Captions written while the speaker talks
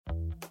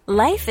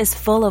Life is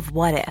full of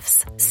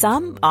what-ifs.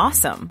 Some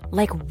awesome,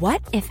 like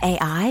what if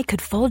AI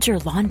could fold your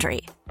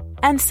laundry?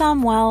 And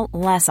some, well,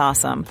 less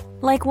awesome,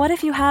 like what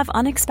if you have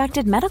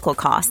unexpected medical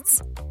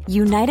costs?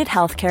 United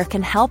Healthcare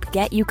can help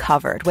get you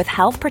covered with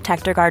Health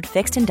Protector Guard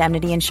fixed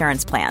indemnity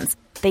insurance plans.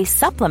 They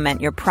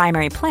supplement your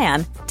primary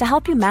plan to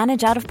help you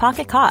manage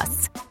out-of-pocket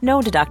costs.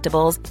 No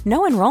deductibles,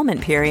 no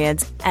enrollment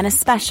periods, and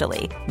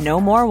especially no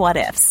more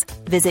what-ifs.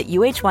 Visit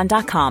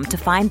uh1.com to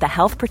find the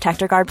Health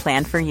Protector Guard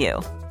plan for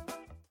you.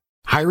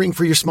 Hiring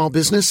for your small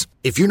business?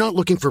 If you're not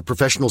looking for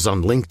professionals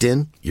on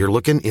LinkedIn, you're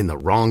looking in the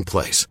wrong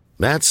place.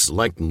 That's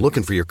like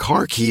looking for your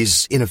car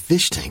keys in a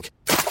fish tank.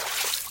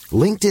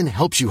 LinkedIn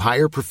helps you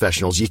hire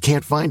professionals you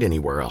can't find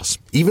anywhere else,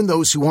 even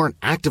those who aren't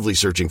actively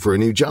searching for a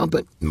new job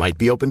but might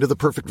be open to the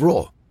perfect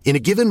role. In a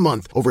given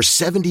month, over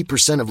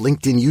 70% of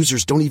LinkedIn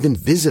users don't even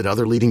visit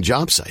other leading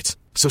job sites.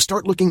 So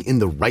start looking in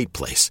the right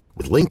place.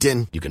 With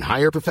LinkedIn, you can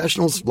hire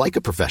professionals like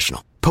a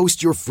professional.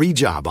 Post your free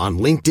job on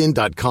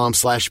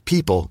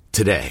linkedin.com/people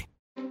today.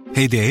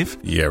 Hey, Dave.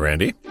 Yeah,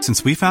 Randy.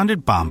 Since we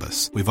founded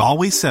Bombas, we've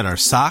always said our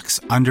socks,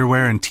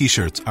 underwear, and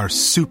T-shirts are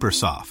super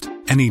soft.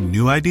 Any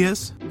new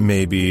ideas?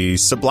 Maybe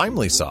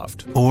sublimely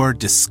soft. Or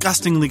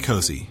disgustingly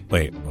cozy.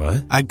 Wait,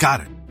 what? I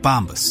got it.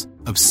 Bombas.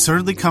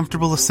 Absurdly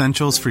comfortable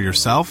essentials for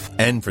yourself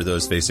and for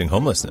those facing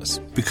homelessness.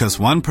 Because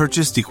one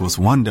purchased equals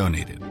one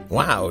donated.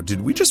 Wow,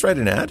 did we just write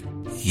an ad?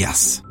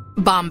 Yes.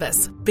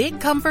 Bombas.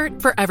 Big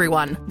comfort for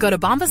everyone. Go to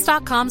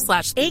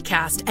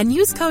bombas.com/ACAST and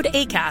use code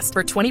ACAST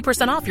for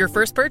 20% off your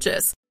first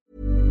purchase.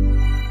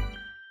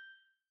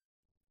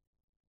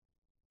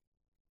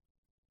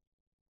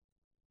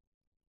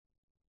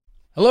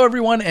 Hello,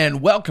 everyone,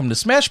 and welcome to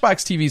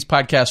Smashbox TV's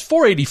podcast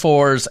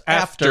 484's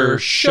After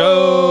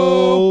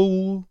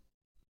Show.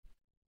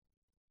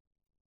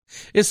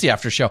 It's the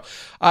After Show.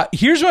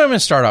 Here's what I'm going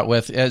to start out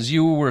with. As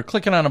you were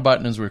clicking on a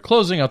button as we were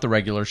closing out the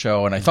regular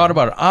show, and I thought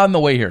about it on the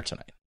way here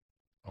tonight.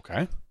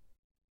 Okay.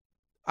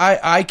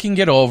 I can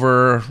get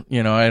over,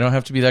 I don't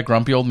have to be that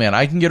grumpy old man.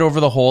 I can get over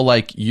the whole,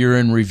 year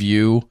in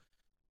review,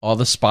 all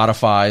the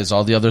Spotifys,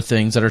 all the other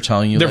things that are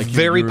telling you. They're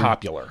very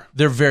popular.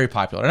 They're very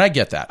popular, and I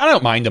get that. I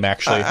don't mind them,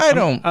 actually. I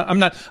don't. I'm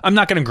not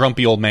going to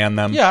grumpy old man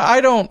them. Yeah,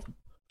 I don't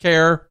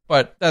care,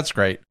 but that's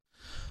great.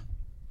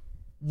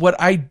 What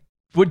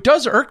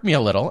does irk me a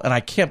little, and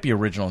I can't be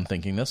original in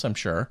thinking this, I'm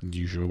sure.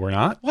 Usually we're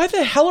not. Why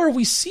the hell are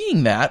we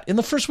seeing that in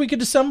the first week of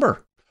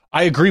December?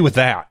 I agree with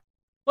that.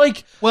 I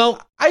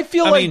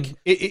mean,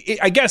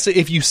 I guess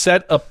if you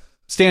set a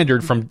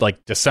standard from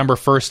December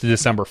 1st to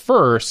December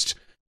 1st,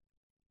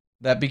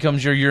 that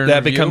becomes your year in review.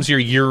 That becomes your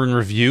year in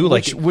review.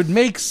 Which would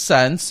make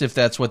sense if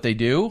that's what they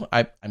do.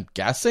 I'm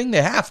guessing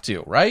they have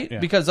to, right? Yeah.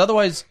 Because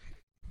otherwise,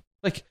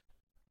 because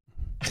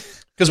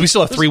we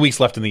still have 3 weeks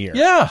left in the year.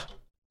 Yeah.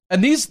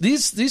 And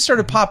these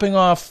started popping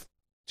off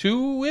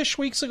 2-ish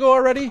weeks ago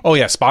already. Oh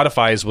yeah,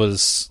 Spotify's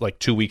was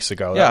 2 weeks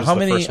ago. Yeah, how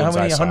many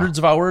hundreds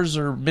of hours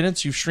or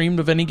minutes you've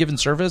streamed of any given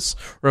service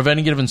or of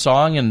any given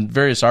song and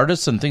various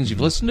artists and things you've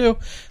listened to?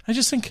 I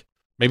just think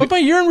but my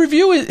year in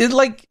review is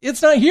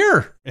it's not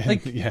here.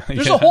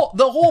 There's the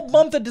whole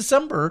month of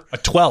December. A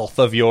 12th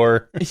of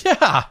your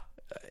Yeah.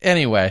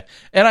 Anyway,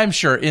 and I'm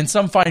sure in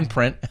some fine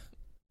print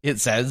it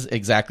says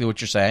exactly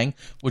what you're saying,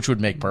 which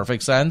would make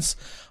perfect sense.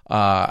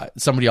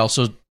 Somebody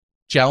also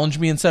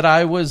challenged me and said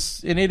I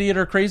was an idiot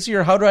or crazy,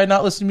 or how do I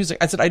not listen to music?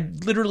 I said I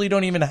literally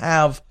don't even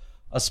have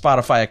a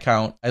Spotify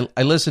account.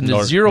 I listened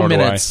to 0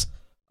 minutes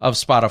of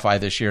Spotify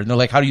this year, and they're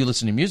like, how do you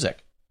listen to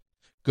music?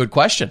 Good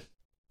question.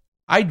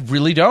 I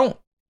really don't.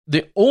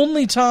 The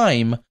only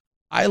time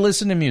I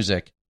listen to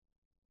music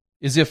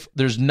is if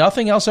there's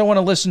nothing else I want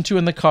to listen to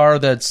in the car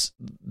that's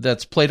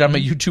played on my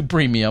YouTube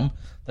Premium,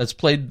 that's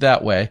played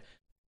that way.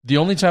 The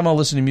only time I'll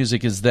listen to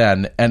music is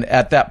then, and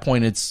at that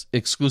point, it's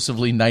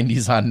exclusively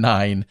 90s on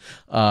 9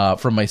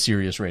 from my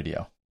Sirius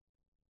radio.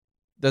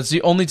 That's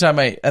the only time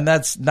and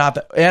that's not,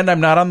 and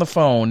I'm not on the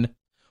phone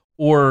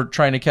or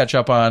trying to catch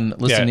up on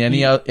listening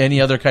to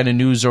any other kind of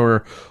news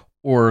or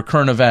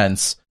current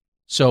events.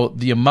 So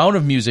the amount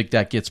of music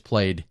that gets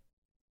played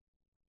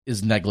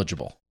is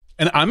negligible.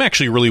 And I'm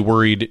actually really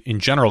worried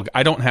in general.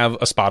 I don't have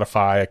a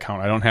Spotify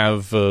account. I don't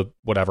have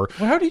whatever.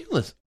 Well, how do you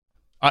listen?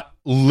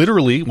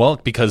 Literally,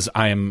 because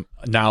I am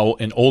now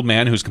an old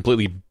man who's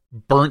completely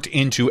burnt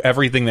into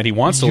everything that he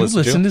wants to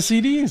listen to. You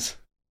listen to CDs?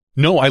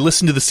 No, I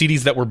listened to the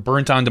CDs that were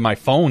burnt onto my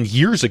phone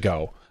years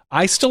ago.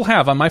 I still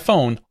have on my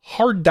phone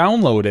hard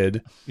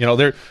downloaded.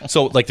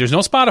 There's no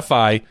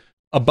Spotify.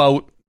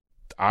 About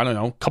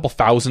a couple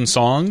thousand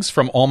songs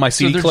from all my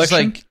CD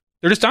collection.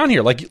 They're just on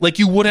here, like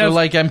you would have,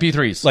 like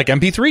MP3s, like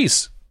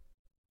MP3s.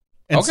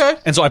 And okay.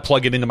 And so I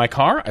plug it into my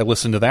car. I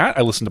listen to that.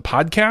 I listen to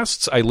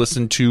podcasts. I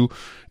listen to,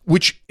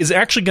 which is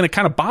actually going to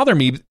kind of bother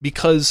me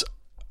because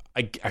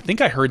I think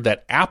I heard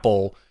that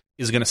Apple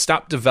is going to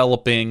stop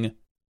developing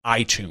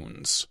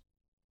iTunes.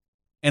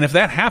 And if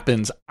that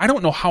happens, I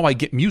don't know how I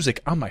get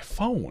music on my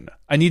phone.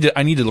 I need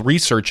to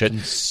research it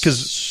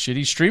because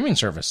shitty streaming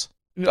service.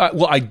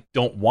 I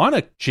don't want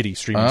a shitty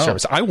streaming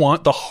service. I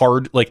want the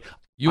hard,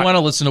 you want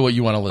to listen to what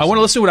you want to listen to. I want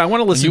to listen to what I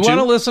want to listen to. You want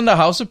to listen to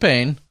House of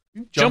Pain.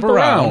 jump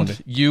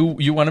around.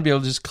 You want to be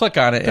able to just click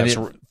on it, and it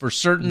for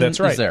certain that's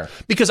right. is there.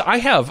 Because I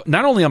have,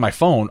 not only on my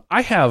phone,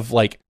 I have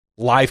like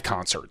live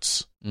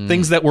concerts,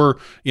 things that were,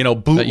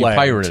 bootlegged. That you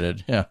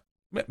pirated, yeah.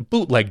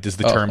 Bootlegged is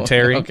the term,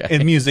 Terry. Okay.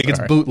 In music, it's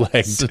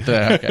bootlegged.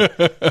 Okay.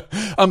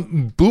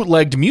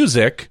 Bootlegged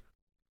music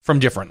from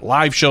different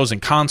live shows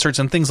and concerts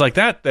and things like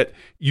that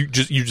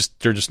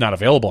they're just not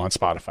available on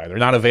Spotify. They're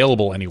not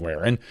available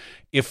anywhere. And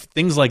if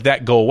things like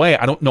that go away,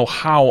 I don't know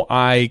how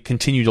I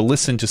continue to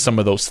listen to some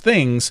of those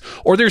things.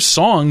 Or there's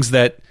songs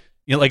that,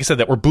 like I said,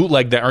 that were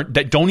bootlegged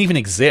that don't even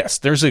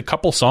exist. There's a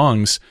couple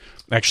songs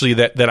actually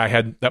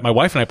that my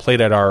wife and I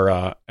played at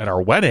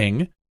our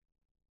wedding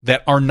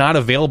that are not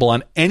available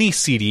on any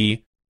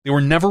CD. They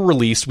were never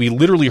released. We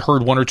literally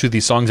heard one or two of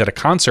these songs at a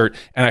concert,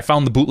 and I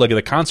found the bootleg of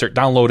the concert,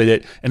 downloaded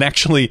it, and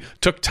actually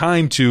took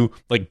time to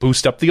like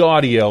boost up the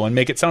audio and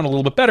make it sound a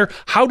little bit better.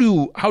 How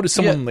does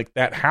someone like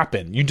that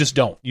happen? You just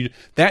don't.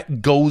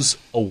 That goes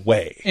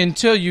away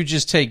until you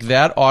just take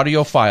that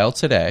audio file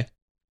today.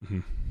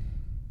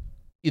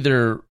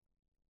 Either,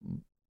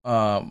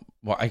 well,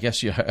 I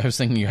guess I was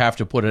thinking you have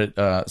to put it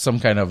some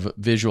kind of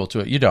visual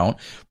to it. You don't.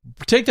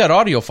 Take that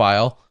audio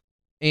file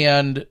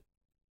and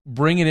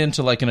bring it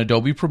into like an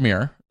Adobe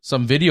Premiere,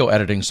 some video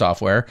editing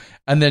software,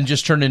 and then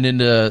just turn it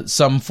into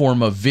some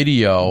form of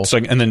video. So,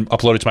 and then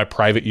upload it to my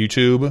private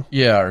YouTube?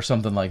 Yeah, or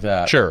something like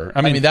that. Sure.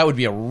 I mean that would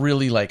be a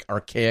really like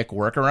archaic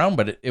workaround,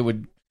 but it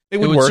would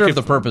work serve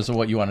the purpose of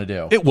what you want to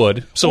do. It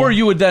would. So, or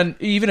you would then,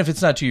 even if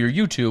it's not to your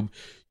YouTube,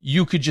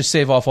 you could just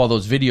save off all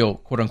those video,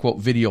 quote unquote,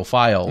 video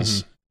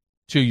files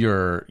to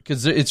your,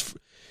 because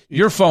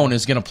your phone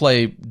is going to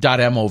play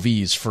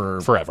 .movs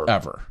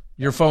forever.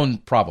 Your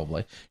phone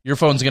Your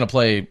phone's going to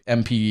play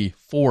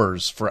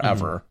MP4s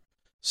forever.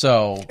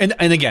 So and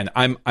again,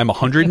 I'm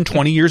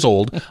 120 years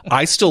old.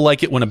 I still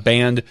like it when a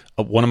band,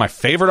 one of my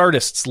favorite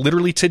artists,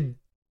 literally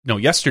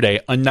yesterday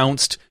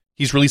announced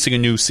he's releasing a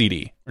new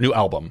CD or new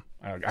album.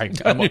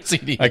 New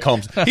CD. I call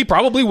him. He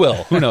probably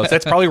will. Who knows?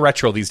 That's probably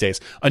retro these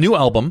days. A new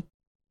album,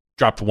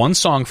 dropped one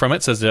song from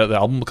it. Says the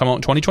album will come out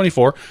in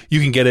 2024. You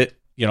can get it,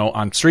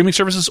 on streaming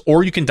services,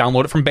 or you can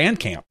download it from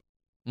Bandcamp.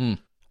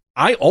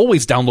 I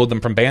always download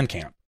them from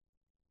Bandcamp.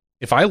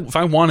 If I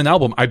want an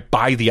album, I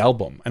buy the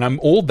album, and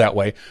I'm old that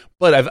way.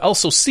 But I've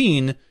also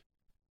seen,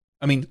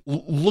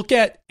 look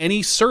at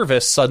any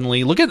service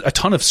suddenly. Look at a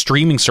ton of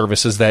streaming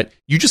services that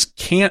you just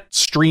can't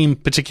stream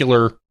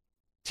particular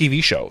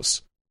TV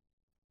shows.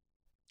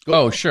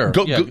 Sure.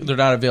 They're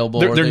not available.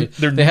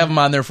 They have them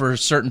on there for a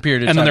certain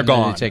period of time, and then they're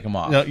gone. They take them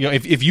off.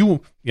 If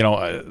you,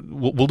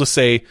 we'll just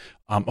say,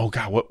 oh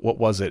God, what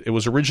was it? It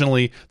was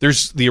originally,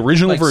 there's the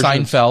original version.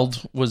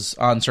 Seinfeld was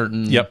on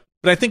certain. Yep.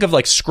 But I think of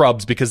like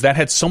Scrubs because that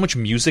had so much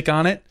music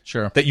on it.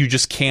 Sure. That you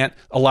just can't,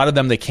 a lot of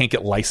them they can't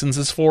get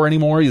licenses for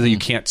anymore. You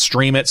can't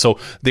stream it. So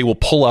they will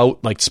pull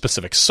out like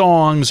specific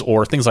songs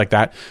or things like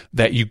that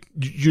you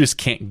just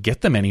can't get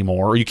them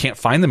anymore, or you can't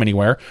find them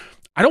anywhere.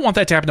 I don't want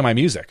that to happen to my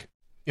music.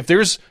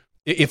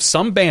 If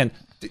some band,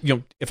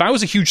 if I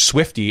was a huge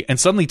Swiftie and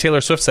suddenly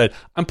Taylor Swift said,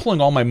 I'm pulling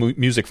all my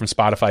music from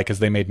Spotify because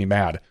they made me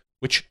mad,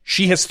 which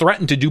she has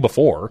threatened to do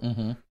before,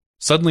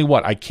 suddenly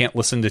what? I can't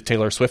listen to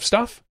Taylor Swift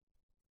stuff?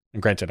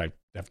 And granted, I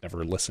have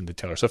never listened to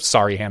Taylor Swift.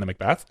 Sorry, Hannah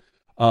Macbeth.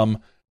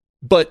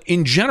 But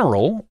in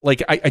general,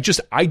 like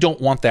I don't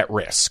want that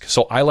risk.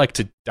 So I like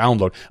to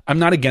download. I'm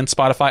not against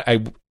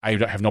Spotify.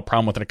 I have no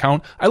problem with an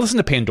account. I listen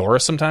to Pandora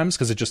sometimes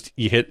because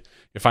you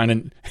find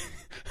an...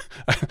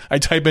 I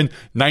type in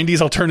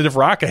 90s alternative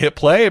rock. I hit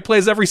play. It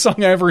plays every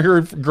song I ever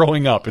heard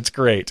growing up. It's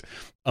great.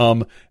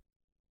 I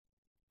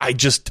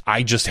just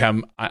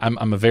have.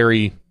 I'm a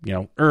very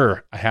I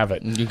have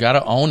it. You got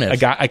to own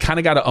it. I kind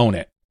of got to own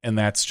it, and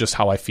that's just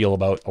how I feel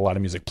about a lot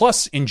of music.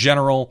 Plus, in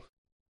general,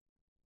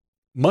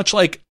 much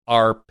like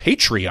our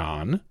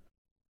Patreon,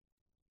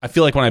 I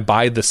feel like when I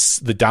buy the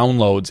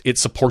downloads, it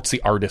supports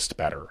the artist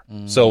better.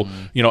 So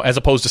as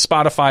opposed to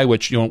Spotify,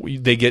 which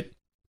they get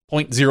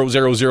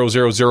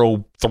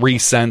 0.00003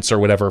 cents or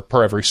whatever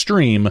per every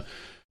stream.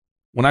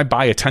 When I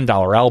buy a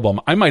 $10 album,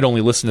 I might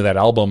only listen to that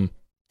album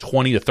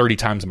 20 to 30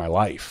 times in my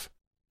life.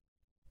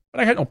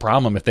 But I got no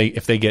problem if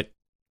they get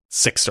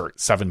 $6 or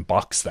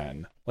 $7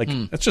 then. Like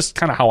that's just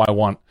kind of how I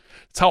want.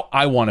 It's how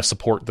I want to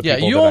support the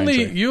people. You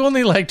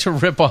only like to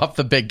rip off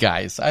the big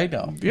guys. I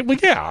know.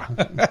 Yeah.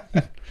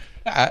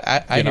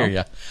 I hear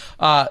you.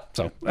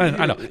 So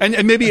I know,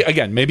 and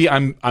maybe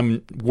I'm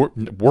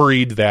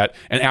worried that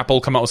an Apple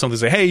will come out with something and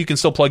say, hey, you can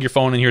still plug your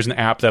phone, and here's an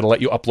app that'll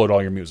let you upload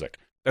all your music.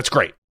 That's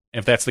great.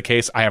 If that's the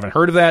case, I haven't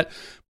heard of that,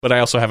 but I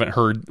also haven't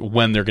heard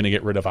when they're going to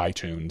get rid of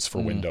iTunes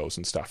for Windows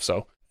and stuff.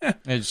 So you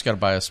just got to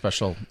buy a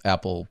special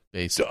Apple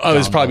based.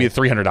 It's probably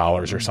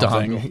 $300 or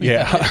something. Dongle.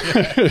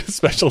 Yeah,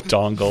 special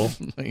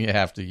dongle. You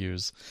have to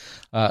use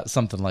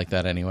something like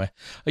that anyway.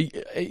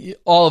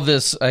 All of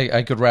this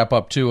I could wrap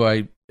up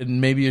too. And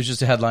maybe it was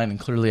just a headline, and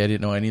clearly I didn't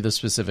know any of the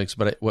specifics,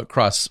 but what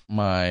crossed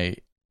my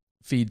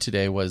feed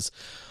today was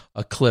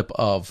a clip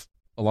of,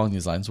 along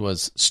these lines,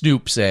 was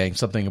Snoop saying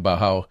something about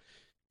how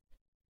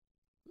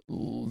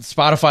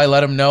Spotify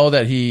let him know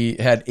that he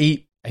had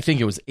 8 I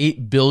think it was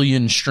 8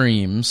 billion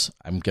streams.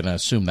 I'm going to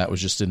assume that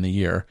was just in the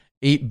year.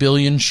 8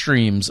 billion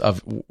streams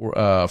of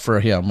for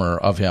him or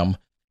of him,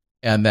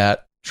 and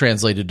that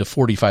translated to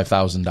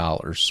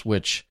 $45,000,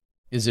 which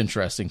is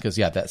interesting because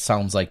that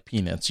sounds like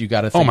peanuts. You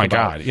got to think. Oh my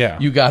God, yeah.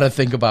 You got to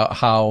think about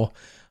how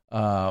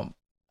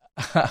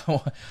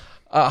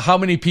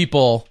many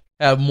people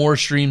have more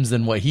streams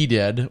than what he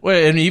did,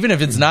 and even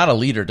if it's not a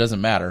leader, it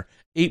doesn't matter.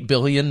 8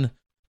 billion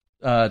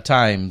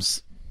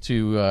times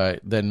to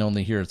then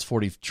only here it's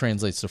 40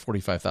 translates to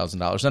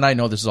 $45,000. And I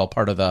know this is all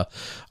part of the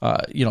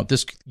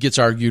this gets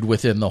argued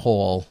within the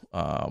whole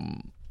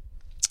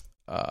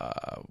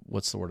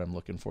what's the word I'm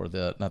looking for,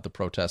 not the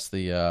protest,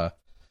 the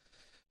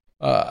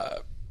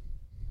oh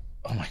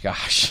my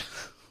gosh,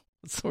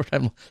 what's the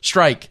word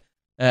strike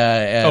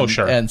and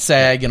sure, and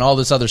SAG and all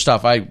this other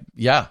stuff.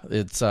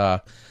 It's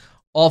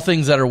all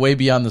things that are way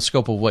beyond the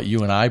scope of what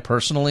you and I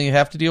personally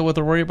have to deal with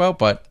or worry about,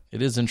 but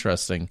it is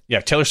interesting.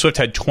 Yeah, Taylor Swift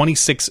had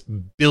 26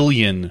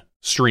 billion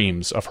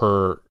streams of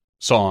her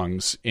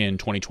songs in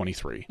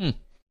 2023.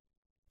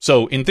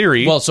 So in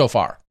theory... Well, so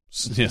far.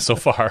 Yeah, so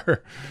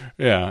far.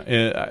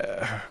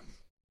 Yeah.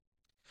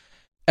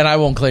 And I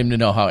won't claim to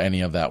know how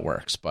any of that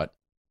works, but...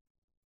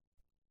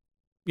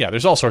 Yeah,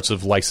 there's all sorts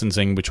of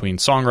licensing between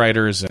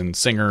songwriters and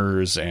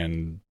singers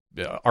and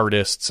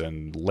artists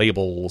and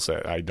labels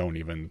that I don't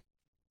even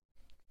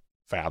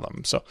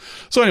fathom. So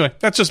anyway,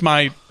 that's just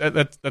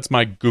that's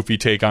my goofy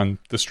take on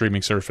the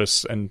streaming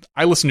service. And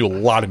I listen to a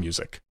lot of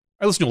music.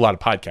 I listen to a lot of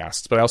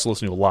podcasts, but I also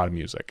listen to a lot of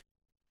music.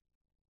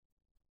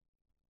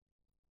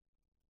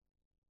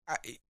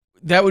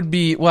 That would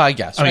be, well, I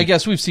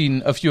guess we've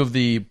seen a few of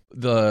the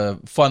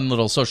fun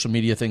little social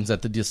media things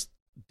that the Disc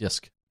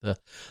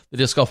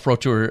Golf Pro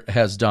Tour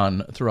has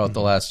done throughout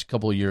the last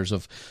couple of years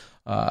of,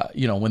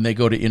 when they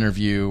go to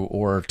interview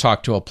or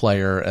talk to a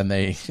player and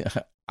they,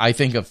 I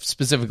think of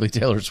specifically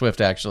Taylor Swift,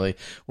 actually,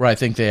 where I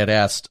think they had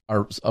asked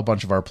a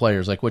bunch of our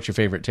players, like, what's your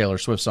favorite Taylor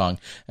Swift song?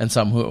 And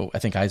some who, I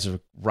think Isaac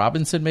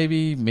Robinson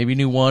maybe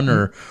knew one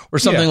or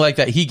something like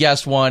that. He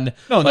guessed one.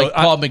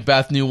 Paul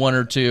Macbeth knew one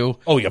or two.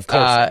 Oh, yeah, of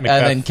course. And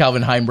then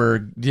Calvin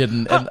Heimberg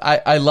didn't. And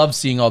I love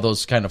seeing all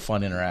those kind of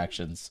fun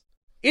interactions.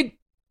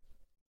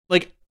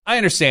 I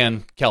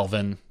understand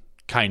Calvin,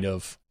 kind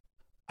of.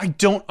 I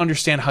don't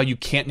understand how you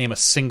can't name a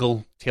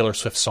single Taylor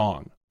Swift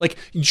song.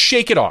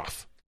 Shake It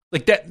Off.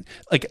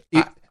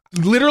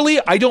 Literally,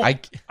 I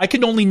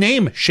can only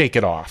name Shake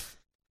It Off.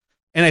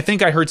 And I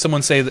think I heard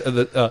someone say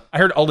I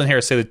heard Alden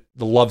Harris say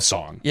the Love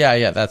Song.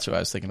 Yeah, that's what I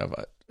was thinking of.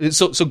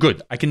 So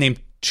good. I can name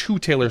 2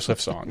 Taylor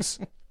Swift songs.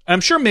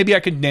 I'm sure maybe I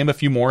could name a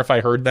few more if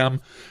I heard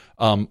them.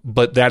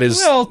 But that is...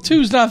 Well,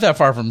 2's not that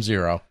far from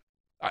 0,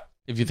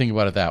 if you think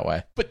about it that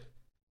way. But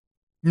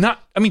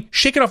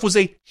Shake It Off was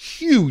a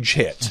huge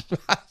hit.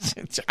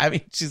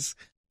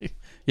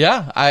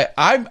 Yeah,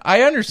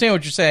 I understand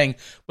what you're saying,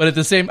 but at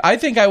the same, I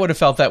think I would have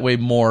felt that way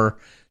more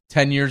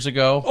 10 years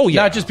ago. Oh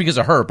yeah, not just because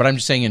of her, but I'm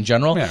just saying in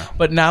general. Yeah.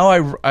 But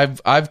now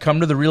I've come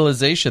to the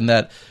realization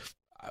that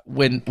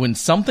when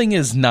something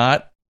is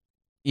not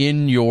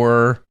in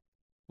your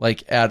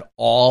at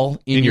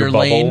all in your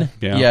lane,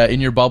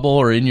 in your bubble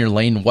or in your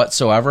lane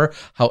whatsoever,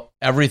 how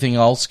everything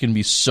else can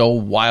be so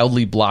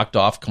wildly blocked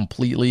off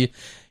completely,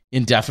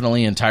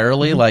 indefinitely,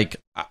 entirely.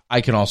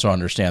 I can also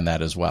understand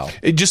that as well.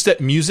 Just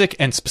that music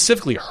and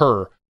specifically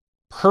her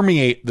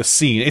permeate the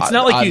scene. It's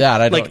not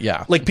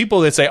like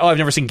people that say, "Oh, I've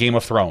never seen Game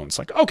of Thrones."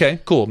 Okay,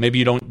 cool. Maybe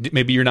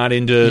you're not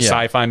into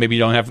sci-fi. Maybe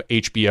you don't have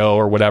HBO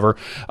or whatever.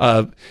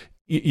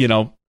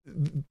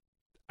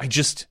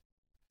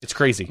 It's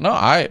crazy.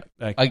 No,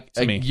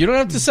 you don't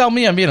have to sell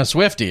me on being a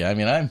Swiftie. I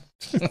mean,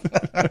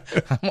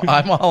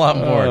 I'm all on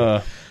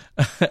board.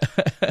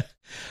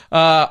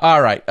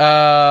 All right.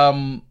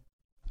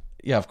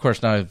 Yeah, of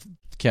course. Now I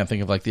can't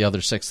think of the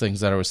other 6 things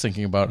that I was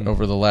thinking about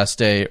over the last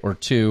day or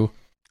two.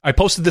 I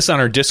posted this on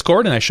our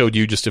Discord, and I showed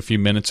you just a few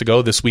minutes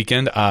ago. This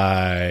weekend,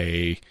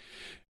 I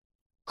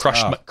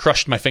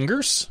crushed my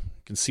fingers.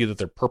 You can see that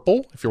they're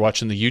purple if you're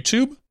watching the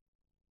YouTube.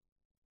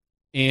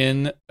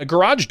 In a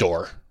garage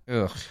door.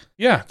 Ugh.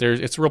 Yeah,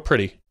 it's real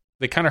pretty.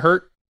 They kind of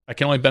hurt. I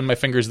can only bend my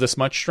fingers this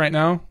much right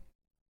now,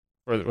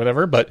 or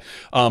whatever. But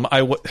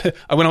I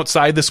went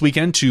outside this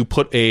weekend to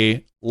put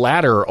a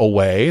ladder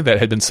away that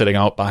had been sitting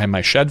out behind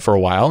my shed for a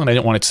while, and I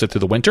didn't want it to sit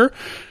through the winter.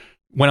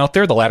 Went out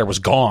there, the ladder was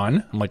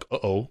gone. I'm like,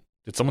 uh-oh,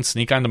 did someone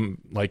sneak onto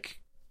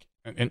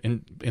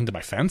into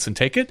my fence and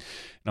take it?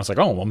 And I was like,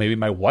 oh, well, maybe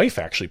my wife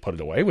actually put it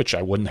away, which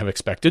I wouldn't have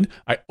expected.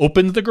 I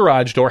opened the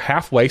garage door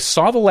halfway,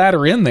 saw the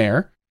ladder in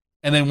there,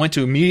 and then went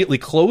to immediately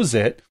close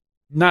it,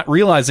 not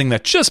realizing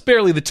that just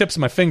barely the tips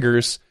of my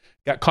fingers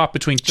got caught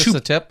between just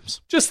the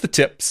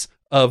tips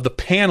of the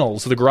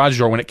panels of the garage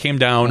door when it came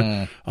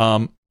down.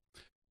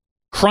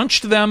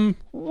 Crunched them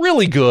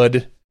really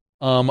good.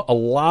 A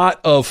lot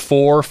of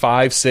 4,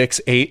 5,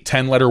 6, 8,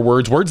 10 letter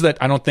words that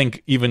I don't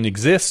think even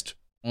exist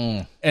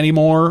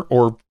anymore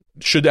or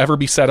should ever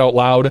be said out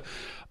loud.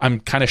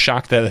 I'm kind of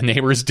shocked that the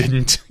neighbors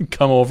didn't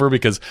come over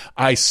because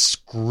I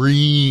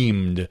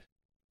screamed,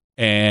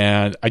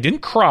 and I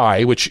didn't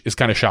cry, which is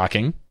kind of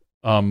shocking.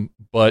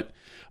 But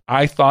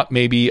I thought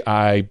maybe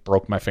I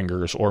broke my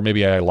fingers or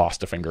maybe I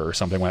lost a finger or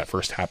something when that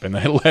first happened.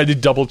 I had to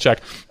double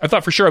check. I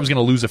thought for sure I was going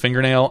to lose a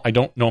fingernail. I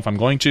don't know if I'm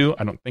going to.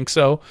 I don't think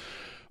so.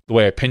 The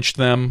way I pinched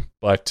them,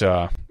 but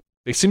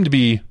they seem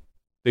to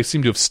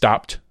have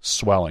stopped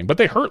swelling, but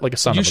they hurt like a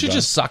son of a gun. You should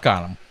just suck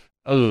on them.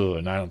 Oh,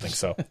 and I don't think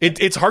so.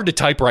 It's hard to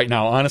type right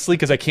now, honestly,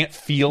 because I can't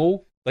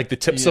feel like the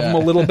tips of them a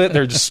little bit.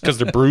 They're just because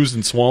they're bruised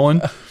and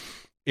swollen.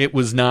 It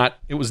was not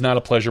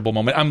a pleasurable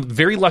moment. I'm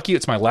very lucky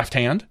it's my left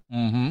hand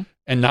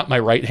and not my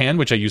right hand,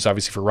 which I use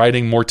obviously for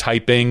writing, more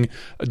typing,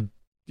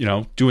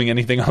 doing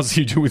anything else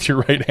you do with your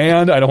right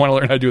hand. I don't want to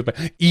learn how to do it with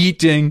my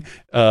eating,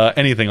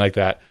 anything like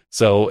that.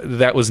 So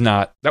that was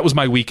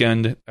my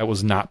weekend. That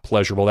was not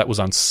pleasurable. That was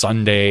on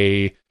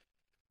Sunday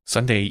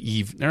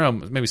eve,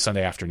 maybe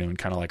Sunday afternoon,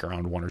 kind of like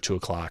around 1 or 2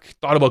 o'clock.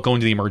 Thought about going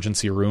to the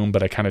emergency room,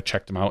 but I kind of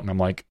checked them out and I'm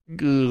like,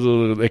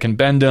 they can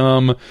bend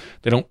them.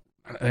 They don't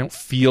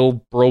feel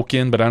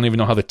broken, but I don't even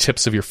know how the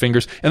tips of your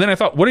fingers. And then I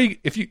thought,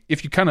 if you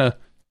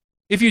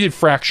did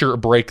fracture or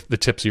break the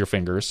tips of your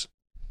fingers,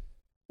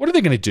 what are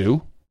they going to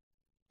do?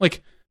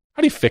 Like,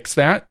 how do you fix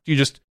that? Do you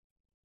just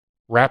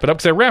wrap it up?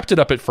 Because I wrapped it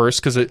up at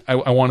first because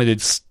I wanted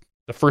it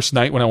the first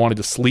night when I wanted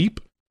to sleep.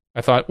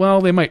 I thought,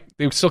 well, they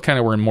still kind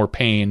of were in more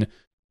pain.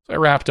 So I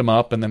wrapped them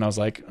up and then I was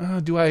like,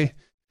 I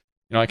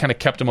kind of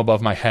kept them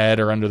above my head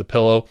or under the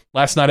pillow.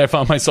 Last night I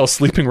found myself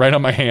sleeping right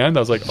on my hand. I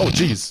was like, oh,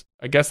 geez,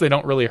 I guess they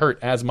don't really hurt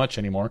as much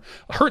anymore.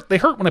 They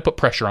hurt when I put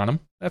pressure on them.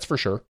 That's for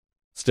sure.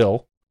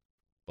 Still.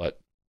 But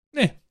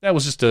that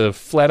was just a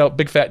flat out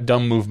big fat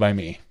dumb move by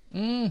me.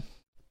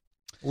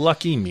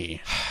 Lucky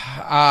me.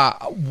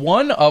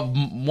 One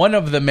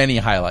of the many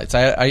highlights.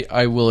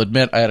 I will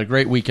admit I had a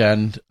great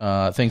weekend.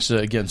 Thanks to,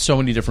 again, so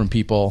many different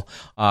people,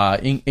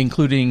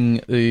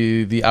 including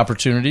the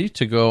opportunity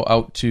to go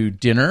out to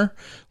dinner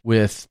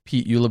with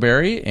Pete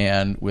Ulibarri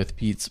and with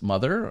Pete's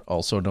mother,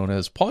 also known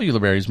as Paul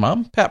Ulibarri's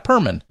mom, Pat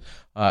Perman.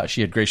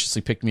 She had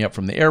graciously picked me up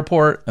from the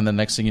airport, and the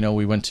next thing you know,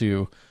 we went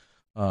to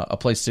a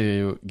place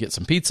to get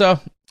some pizza.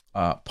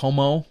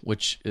 Pomo,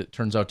 which it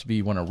turns out to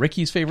be one of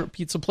Ricky's favorite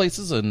pizza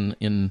places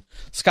in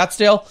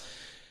Scottsdale.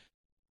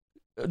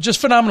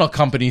 Just phenomenal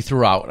company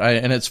throughout.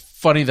 And it's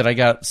funny that I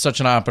got such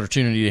an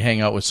opportunity to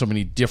hang out with so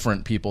many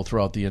different people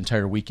throughout the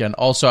entire weekend.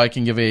 Also, I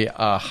can give a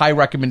high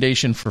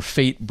recommendation for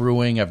Fate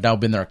Brewing. I've now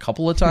been there a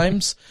couple of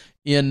times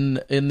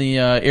in the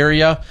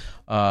area.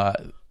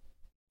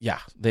 Yeah,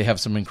 they have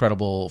some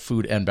incredible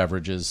food and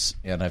beverages,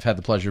 and I've had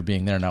the pleasure of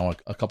being there now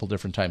a couple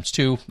different times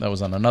too. That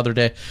was on another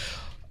day.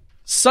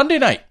 Sunday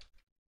night,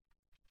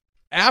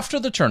 after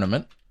the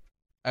tournament,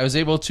 I was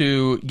able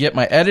to get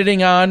my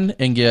editing on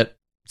and get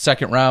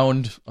second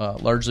round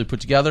largely put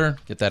together,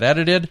 get that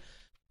edited,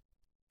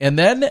 and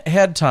then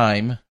had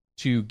time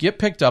to get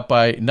picked up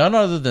by none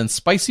other than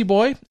Spicy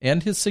Boy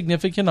and his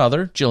significant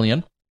other,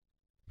 Jillian,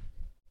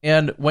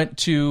 and went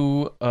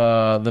to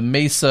the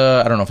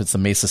Mesa, I don't know if it's the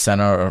Mesa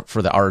Center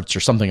for the Arts or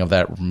something of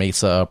that,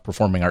 Mesa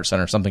Performing Arts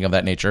Center, something of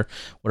that nature,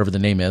 whatever the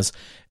name is.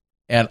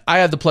 And I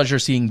had the pleasure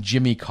of seeing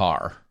Jimmy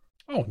Carr.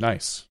 Oh,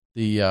 nice.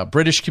 The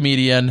British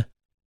comedian.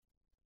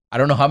 I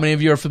don't know how many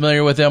of you are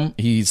familiar with him.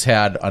 He's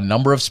had a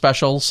number of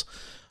specials.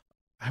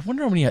 I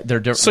wonder how many they're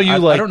different. So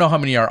I don't know how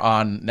many are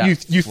on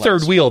Netflix. You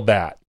third wheeled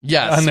that.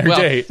 Yes. On their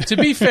date. To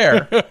be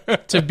fair,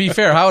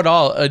 how it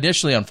all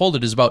initially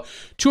unfolded is about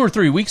 2 or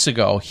 3 weeks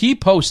ago, he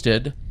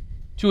posted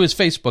to his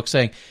Facebook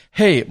saying,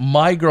 "Hey,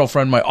 my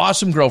girlfriend, my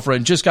awesome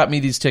girlfriend, just got me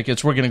these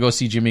tickets. We're going to go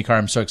see Jimmy Carr.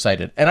 I'm so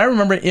excited." And I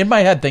remember in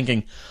my head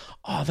thinking,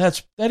 oh,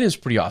 that is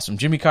pretty awesome.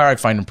 Jimmy Carr, I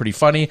find him pretty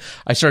funny.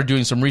 I started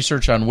doing some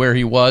research on where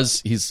he was.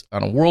 He's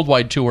on a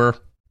worldwide tour.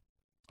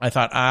 I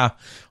thought,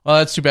 well,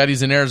 that's too bad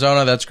he's in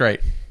Arizona. That's great.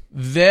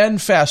 Then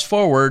fast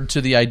forward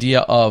to the idea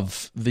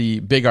of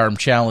the Big Arm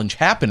Challenge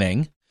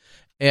happening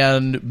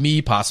and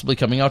me possibly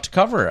coming out to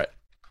cover it.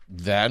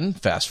 Then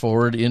fast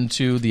forward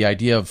into the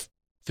idea of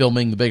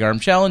filming the Big Arm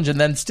Challenge and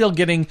then still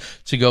getting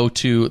to go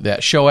to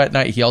that show at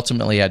night. He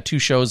ultimately had 2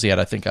 shows. He had,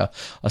 I think, a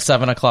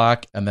 7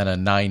 o'clock and then a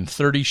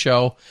 9:30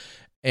 show.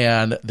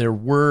 And there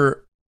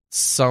were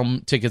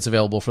some tickets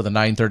available for the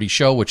 9:30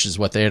 show, which is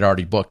what they had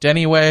already booked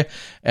anyway.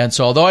 And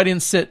so although I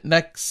didn't sit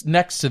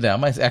next to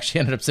them, I actually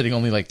ended up sitting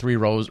only like 3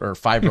 rows or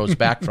 5 rows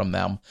back from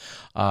them.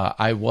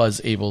 I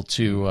was able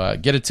to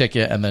get a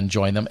ticket and then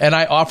join them. And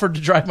I offered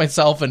to drive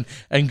myself and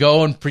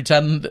go and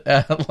pretend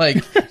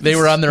like they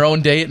were on their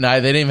own date, and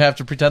they didn't even have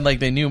to pretend like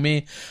they knew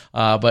me.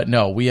 But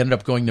no, we ended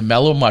up going to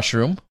Mellow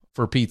Mushroom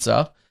for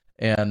pizza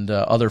and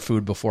other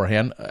food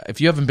beforehand. If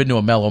you haven't been to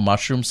a Mellow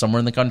Mushroom somewhere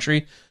in the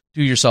country,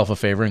 do yourself a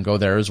favor and go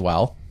there as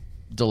well.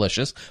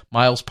 Delicious.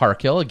 Miles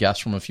Parkhill, a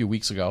guest from a few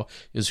weeks ago,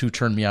 is who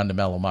turned me on to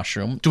Mellow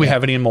Mushroom. Do we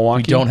have any in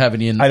Milwaukee? We don't have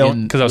any in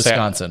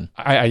Wisconsin.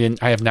 I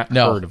have not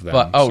heard of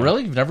them. Oh,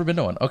 really? You've never been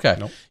to one? Okay.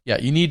 Nope.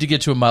 Yeah, you need to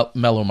get to a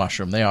Mellow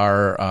Mushroom. They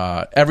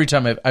are, every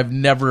time I've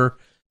never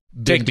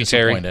been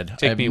disappointed.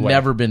 Take me I've away.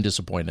 never been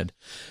disappointed.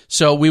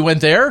 So we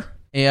went there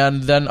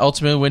and then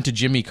ultimately went to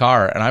Jimmy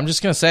Carr. And I'm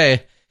just going to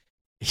say,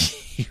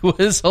 he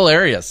was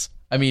hilarious.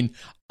 I mean,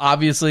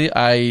 obviously,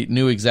 I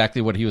knew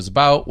exactly what he was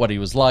about, what he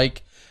was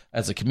like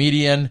as a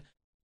comedian.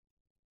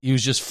 he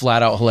was just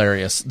flat out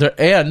hilarious.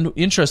 And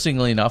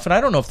interestingly enough, and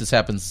I don't know if this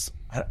happens,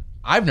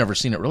 I've never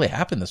seen it really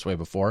happen this way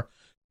before.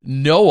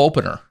 No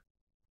opener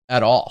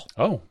at all.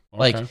 Oh, okay.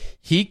 Like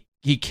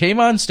he came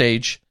on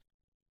stage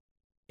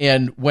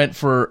and went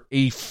for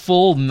a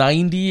full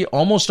 90,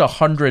 almost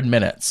 100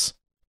 minutes,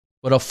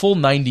 but a full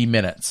 90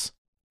 minutes.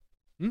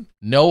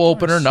 No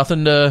opener,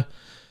 nothing to,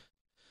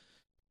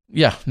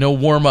 no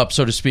warm up,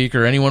 so to speak,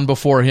 or anyone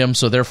before him.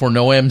 So therefore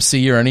no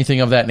MC or anything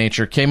of that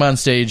nature. Came on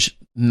stage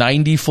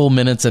 90 full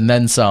minutes and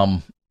then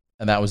some,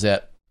 and that was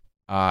it.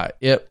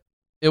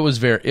 It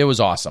was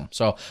awesome.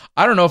 So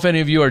I don't know if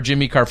any of you are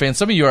Jimmy Carr fans.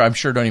 Some of you are, I'm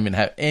sure, don't even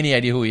have any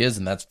idea who he is,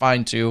 and that's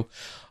fine too.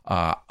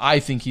 I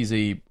think he's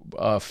a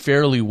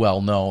fairly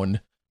well-known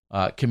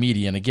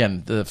comedian.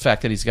 Again, the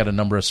fact that he's got a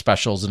number of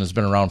specials and has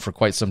been around for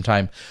quite some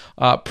time.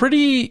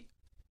 Pretty,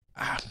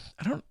 I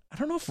don't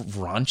know if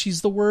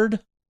raunchy's the word.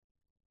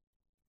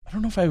 I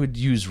don't know if I would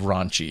use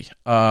raunchy.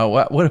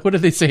 What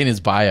did they say in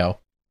his bio?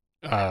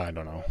 I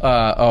don't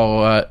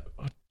know.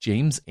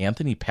 James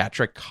Anthony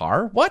Patrick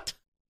Carr? What?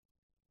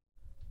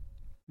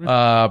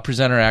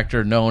 Presenter,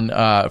 actor, known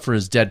for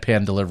his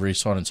deadpan delivery,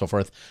 so on and so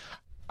forth.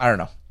 I don't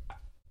know.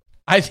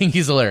 I think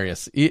he's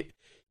hilarious.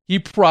 He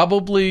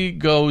probably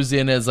goes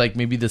in as like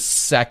maybe the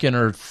second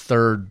or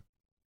third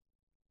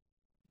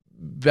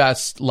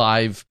best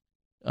live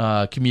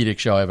comedic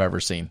show I've ever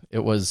seen.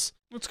 That's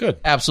good.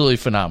 Absolutely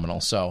phenomenal.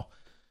 So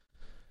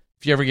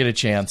if you ever get a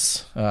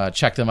chance,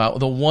 check them out.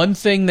 The one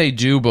thing they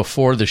do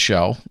before the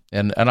show,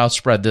 and I'll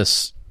spread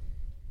this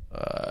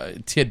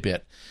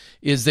tidbit,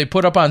 is they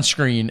put up on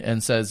screen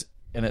it says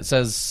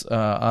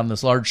on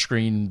this large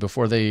screen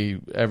before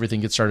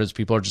everything gets started, as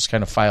people are just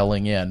kind of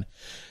filing in,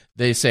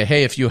 they say,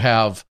 hey, if you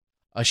have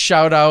a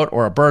shout out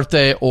or a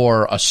birthday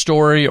or a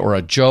story or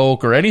a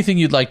joke or anything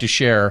you'd like to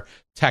share,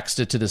 text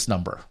it to this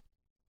number.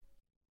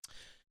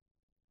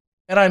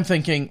 And I'm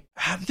thinking,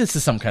 this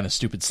is some kind of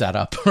stupid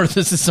setup, or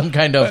this is some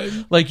kind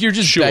of, like, you're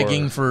just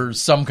begging for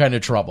some kind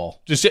of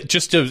trouble.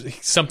 Just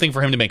something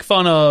for him to make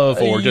fun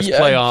of, or just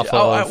play off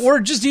of. Or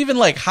just even,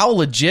 like, how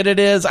legit it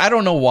is. I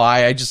don't know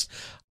why.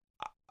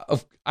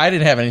 I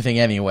didn't have anything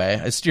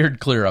anyway. I steered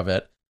clear of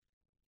it.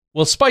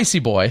 Well, Spicy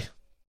Boy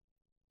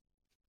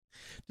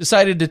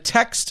decided to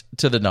text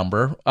to the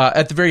number.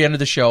 At the very end of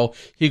the show,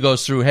 he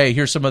goes through, hey,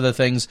 here's some of the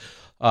things.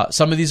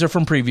 Some of these are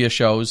from previous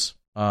shows.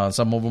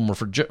 Some of them were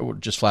for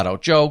just flat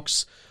out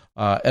jokes.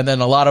 And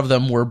then a lot of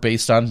them were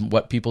based on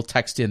what people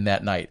text in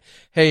that night.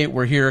 Hey,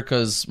 we're here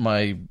because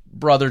my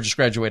brother just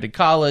graduated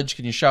college.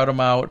 Can you shout him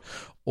out?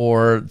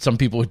 Or some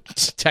people would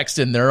text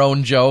in their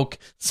own joke,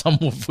 some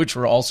of which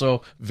were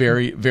also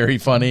very, very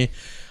funny.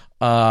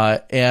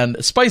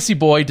 And Spicy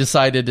Boy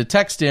decided to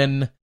text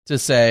in to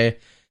say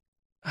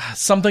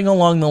something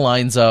along the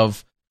lines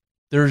of,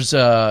 there's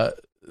a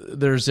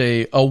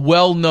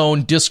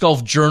well-known disc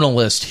golf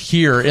journalist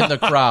here in the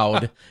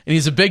crowd, and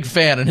he's a big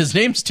fan, and his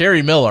name's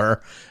Terry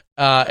Miller,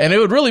 and it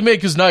would really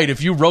make his night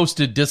if you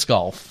roasted disc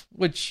golf,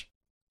 which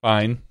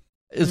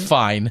is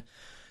fine.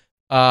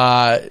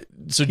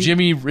 So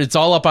Jimmy, it's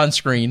all up on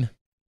screen.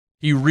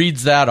 He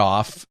reads that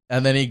off,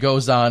 and then he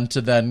goes on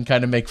to then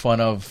kind of make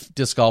fun of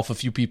disc golf. A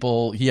few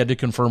people, he had to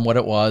confirm what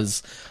it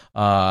was,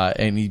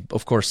 and he,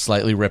 of course,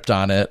 slightly ripped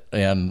on it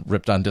and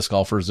ripped on disc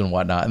golfers and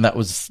whatnot, and that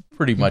was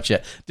pretty much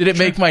it. Did it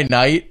make my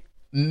night?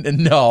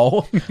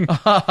 No.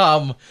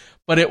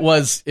 But it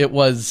was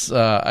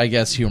I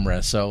guess,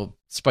 humorous. So,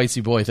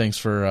 Spicy Boy, thanks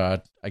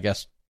for, I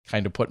guess,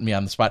 kind of putting me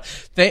on the spot.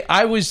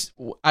 I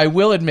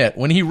will admit,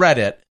 when he read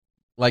it,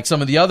 like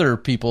some of the other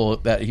people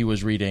that he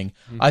was reading,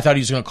 I thought he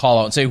was going to call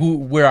out and say,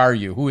 where are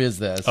you? Who is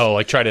this? Oh,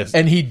 like try to...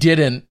 And he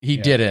didn't. He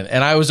didn't.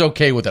 And I was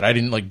okay with it. I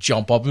didn't like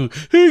jump up and,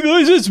 hey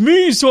guys, it's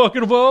me he's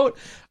talking about.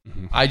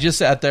 Mm-hmm. I just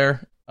sat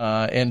there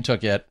and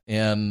took it.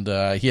 And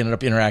he ended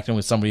up interacting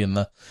with somebody in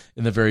the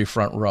very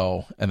front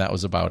row. And that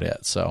was about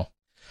it. So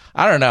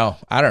I don't know.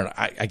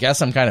 I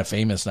guess I'm kind of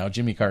famous now.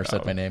 Jimmy Carr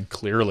said my name.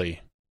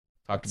 Clearly.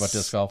 Talked about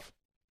disc golf.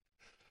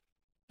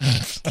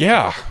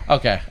 Yeah.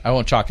 Okay. I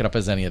won't chalk it up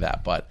as any of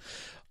that, but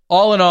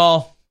all in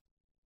all,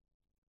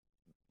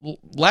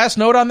 last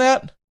note on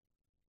that,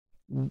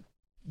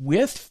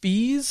 with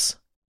fees,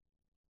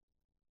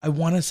 I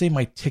want to say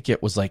my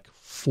ticket was like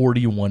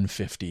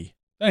 $41.50.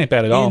 That ain't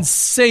bad at all.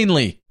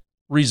 Insanely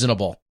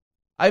reasonable.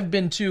 I've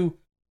been to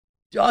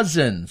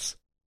dozens,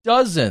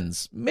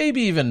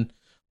 maybe even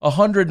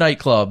 100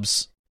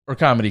 nightclubs or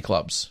comedy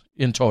clubs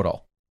in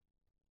total.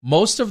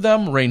 Most of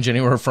them range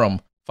anywhere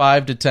from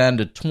 $5 to $10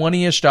 to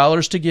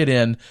 $20-ish to get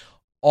in,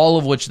 all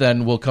of which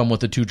then will come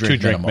with a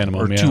two-drink minimum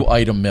or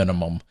two-item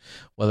minimum,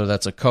 whether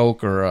that's a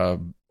Coke or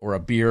a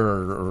beer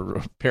or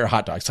a pair of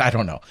hot dogs. I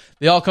don't know.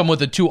 They all come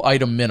with a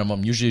two-item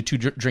minimum, usually a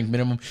two-drink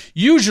minimum.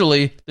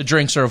 Usually the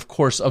drinks are, of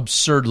course,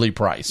 absurdly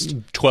priced.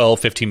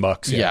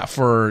 $12-15. Yeah,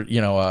 for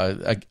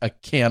a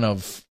can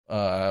of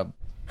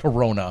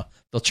Corona,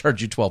 they'll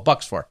charge you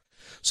 $12 for.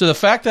 So the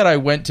fact that I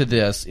went to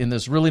this in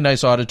this really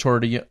nice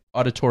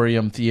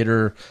auditorium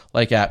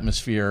theater-like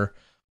atmosphere,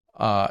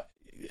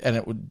 and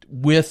it would,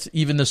 with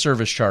even the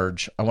service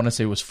charge, I want to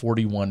say it was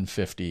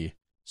 $41.50.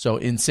 So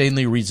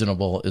insanely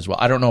reasonable as well.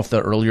 I don't know if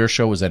the earlier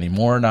show was any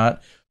more or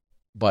not,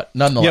 but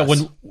nonetheless.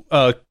 Yeah,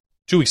 when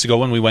 2 weeks ago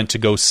when we went to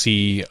go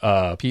see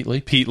Pete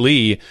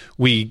Lee,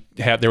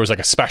 there was like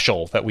a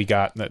special that we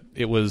got that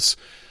it was,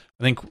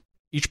 I think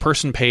each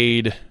person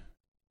paid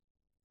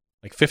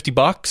like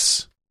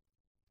 $50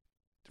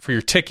 for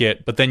your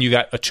ticket, but then you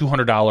got a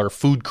 $200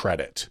 food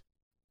credit.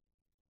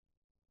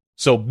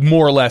 So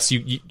more or less,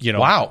 you know,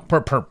 wow,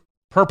 per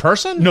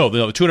person? No,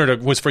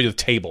 $200 was for the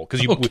table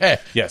because you. Okay.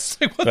 Yes.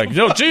 Like,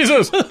 no,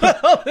 Jesus, how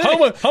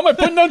am I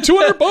putting down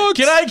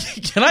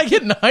 $200? Can I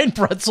get 9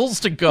 pretzels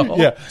to go?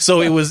 Yeah.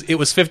 So it was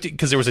 50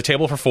 because there was a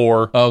table for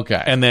 4.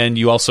 Okay. And then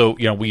you also,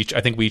 you know,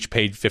 I think we each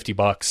paid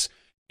 $50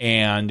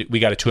 and we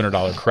got a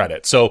 $200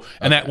 credit. So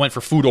and that went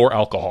for food or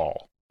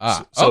alcohol.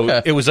 So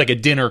okay. It was like a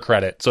dinner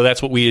credit. So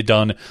that's what we had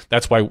done.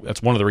 That's one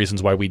of the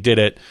reasons why we did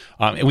it.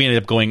 And we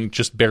ended up going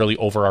just barely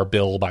over our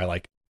bill by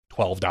like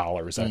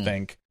 $12, I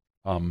think.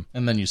 And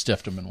then you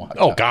stiffed them and walked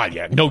Oh out. God,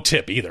 yeah, no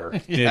tip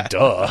either. Yeah.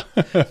 Duh.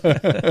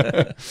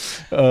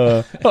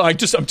 I'm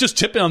just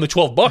tipping on the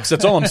 $12.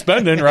 That's all I'm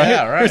spending, right?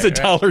 Yeah, right. Here's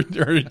 $1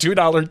 or a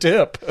 $2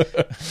 tip.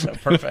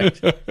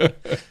 Perfect.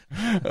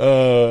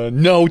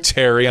 No,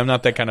 Terry, I'm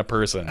not that kind of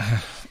person.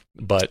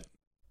 But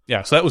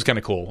yeah, so that was kind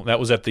of cool. That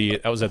was at the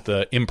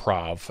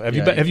Improv. Have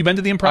you been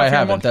to the Improv? I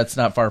haven't. That's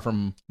not far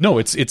from. No,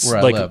 it's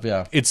where like I live.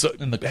 Yeah, it's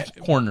in the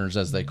corners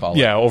as they call it.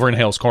 Yeah, over in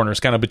Hales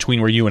Corners, kind of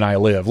between where you and I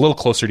live, a little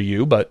closer to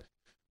you, but.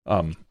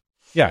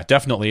 Yeah,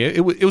 definitely.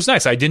 It was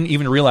nice. I didn't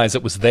even realize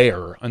it was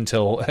there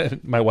until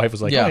my wife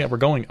was like, "Oh yeah, we're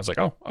going." I was like,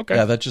 "Oh, okay."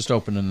 Yeah, that just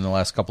opened in the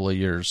last couple of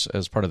years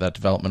as part of that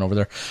development over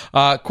there.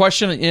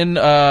 Question in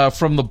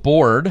from the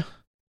board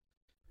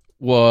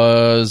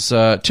was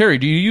Terry,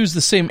 do you use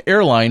the same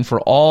airline for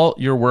all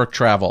your work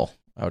travel?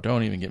 Oh,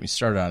 don't even get me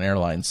started on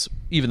airlines,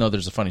 even though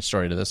there's a funny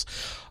story to this.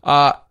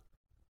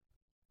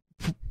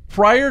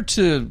 Prior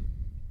to,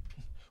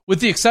 with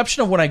the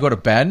exception of when I go to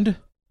Bend,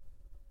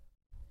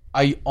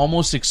 I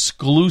almost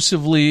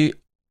exclusively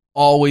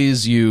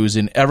always use,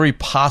 in every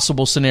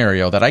possible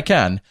scenario that I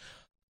can,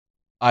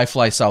 I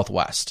fly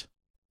Southwest.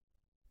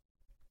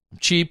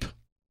 Cheap.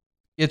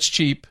 It's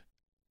cheap.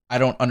 I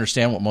don't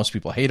understand what most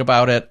people hate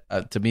about it.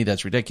 To me,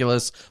 that's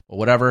ridiculous, but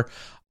whatever.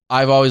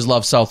 I've always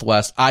loved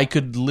Southwest. I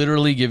could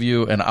literally give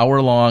you an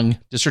hour-long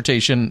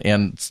dissertation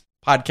and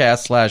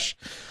podcast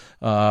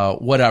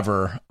 /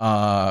 whatever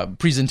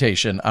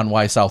presentation on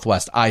why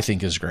Southwest I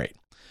think is great.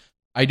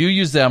 I do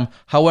use them.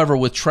 However,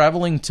 with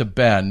traveling to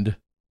Bend,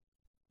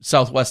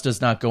 Southwest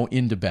does not go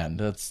into Bend.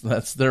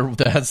 That's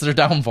their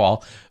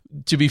downfall.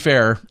 To be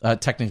fair,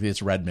 technically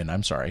it's Redmond.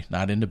 I'm sorry,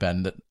 not into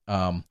Bend.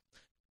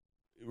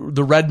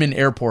 The Redmond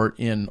Airport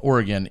in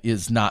Oregon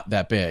is not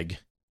that big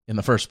in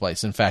the first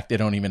place. In fact, they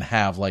don't even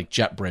have like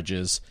jet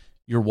bridges.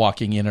 You're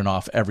walking in and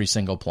off every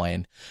single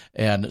plane,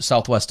 and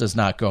Southwest does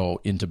not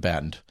go into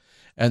Bend.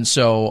 And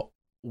so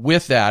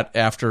with that,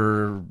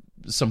 after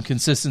some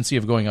consistency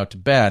of going out to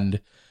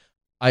Bend,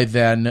 I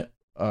then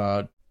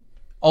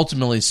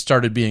ultimately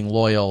started being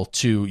loyal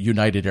to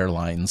United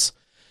Airlines.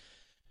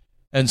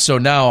 And so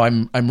now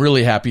I'm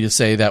really happy to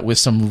say that with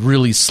some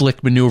really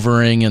slick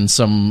maneuvering and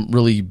some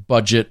really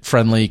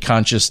budget-friendly,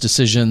 conscious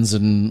decisions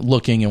and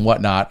looking and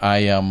whatnot, I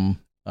am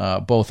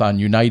both on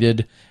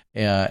United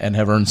and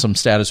have earned some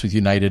status with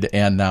United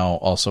and now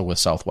also with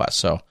Southwest.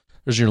 So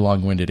there's your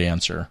long-winded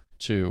answer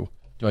to,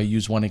 do I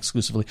use one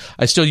exclusively?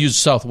 I still use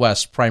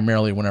Southwest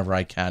primarily whenever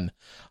I can.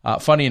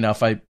 Funny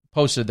enough, I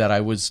posted that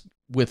I was,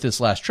 with this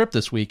last trip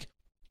this week,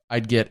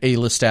 I'd get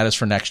A-list status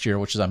for next year,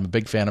 which is I'm a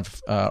big fan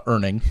of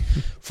earning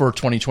for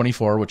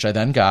 2024, which I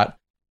then got.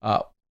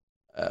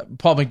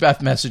 Paul Macbeth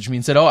messaged me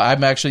and said, "Oh,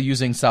 I'm actually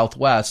using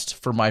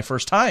Southwest for my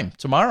first time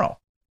tomorrow."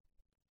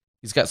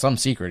 He's got some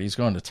secret. He's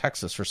going to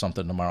Texas for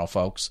something tomorrow,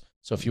 folks.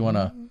 So if you want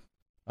to,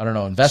 I don't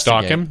know,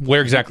 investigate. Stalk him?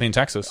 Where exactly in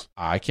Texas?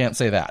 I can't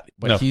say that.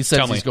 But no, he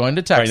says he's going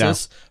to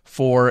Texas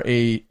for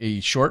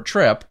a short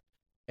trip,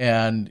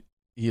 and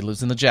he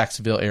lives in the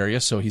Jacksonville area,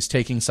 so he's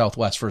taking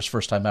Southwest for his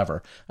first time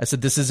ever. I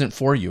said, "This isn't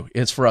for you.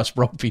 It's for us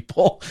broke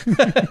people."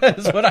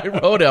 That's what I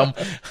wrote him.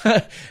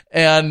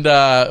 And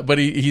but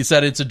he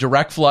said it's a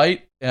direct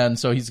flight, and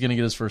so he's going to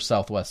get his first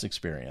Southwest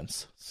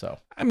experience. So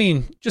I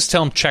mean, just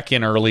tell him check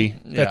in early.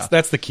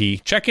 That's the key.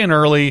 Check in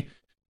early.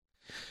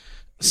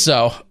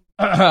 So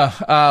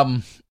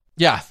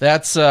yeah,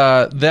 that's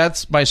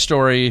my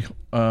story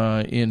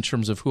in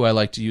terms of who I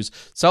like to use.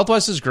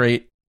 Southwest is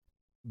great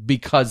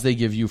because they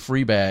give you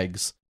free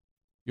bags.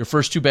 Your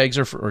first 2 bags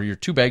or your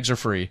 2 bags are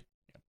free,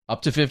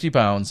 up to 50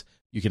 pounds.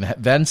 You can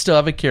then still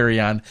have a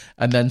carry-on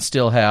and then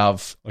still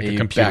have like a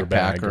computer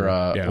backpack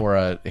bag or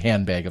a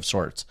handbag of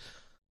sorts.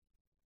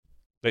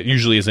 That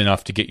usually is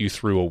enough to get you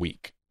through a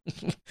week.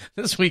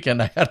 This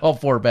weekend I had all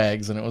 4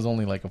 bags, and it was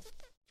only like a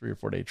 3 or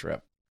 4 day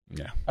trip.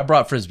 Yeah, I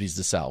brought Frisbees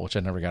to sell, which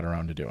I never got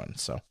around to doing.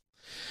 So,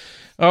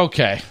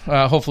 okay,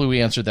 hopefully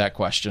we answered that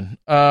question.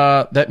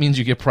 That means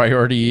you get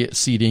priority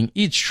seating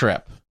each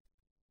trip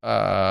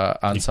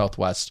on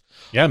Southwest.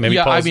 Yeah, maybe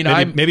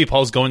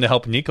Paul's going to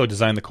help Nico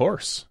design the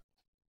course.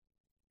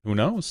 Who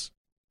knows?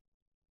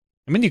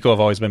 Him and Nico have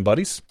always been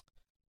buddies.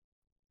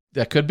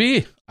 That could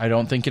be. I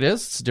don't think it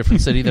is. It's a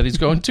different city that he's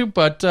going to,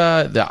 but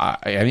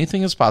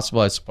anything is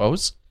possible, I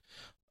suppose.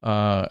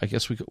 I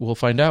guess we'll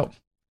find out.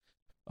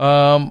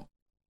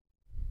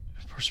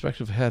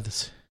 Perspective ahead.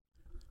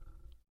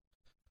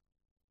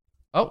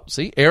 Oh,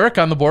 see, Eric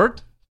on the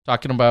board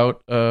talking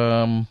about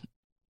Mellow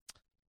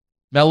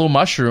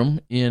Mushroom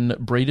in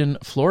Braden,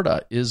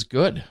 Florida is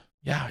good.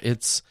 Yeah,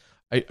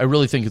 I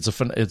really think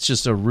it's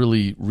just a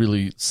really,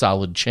 really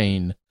solid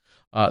chain.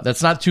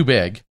 That's not too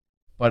big,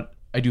 but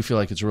I do feel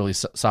like it's a really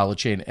solid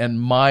chain.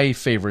 And my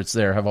favorites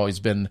there have always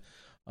been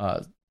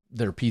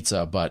their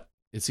pizza, but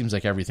it seems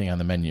like everything on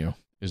the menu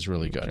is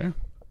really good. Okay.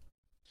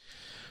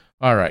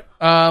 All right.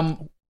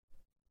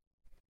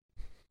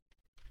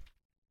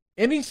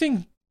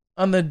 Anything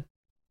on the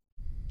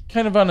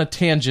kind of on a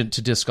tangent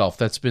to disc golf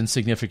that's been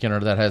significant or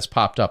that has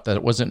popped up that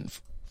it wasn't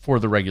for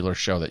the regular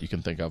show that you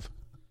can think of?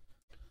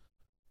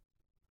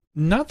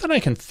 Not that I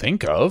can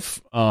think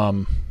of.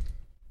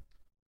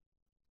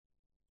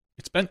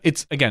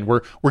 It's again,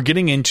 we're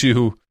getting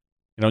into,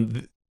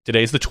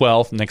 today's the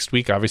 12th. Next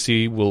week,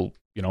 obviously, will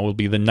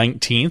be the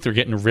 19th. We're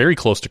getting very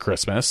close to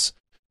Christmas.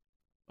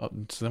 So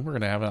then we're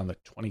going to have it on the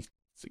 20th.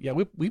 Yeah,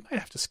 we might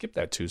have to skip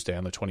that Tuesday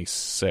on the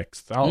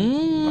 26th.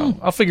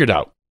 I'll figure it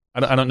out.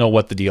 I don't know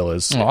what the deal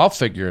is. I'll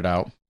figure it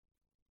out.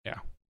 Yeah.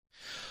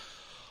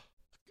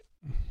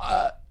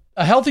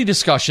 A healthy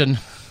discussion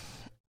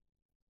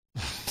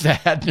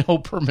that had no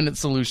permanent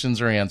solutions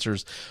or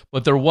answers,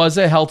 but there was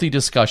a healthy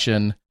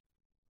discussion,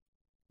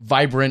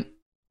 vibrant.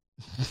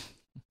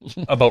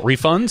 About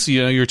refunds?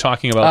 You're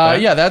talking about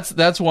that? Yeah,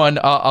 that's one.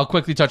 I'll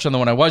quickly touch on the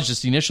one I was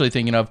just initially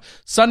thinking of.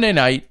 Sunday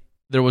night,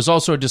 there was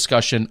also a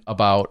discussion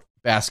about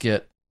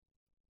basket.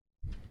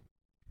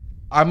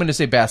 I'm going to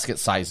say basket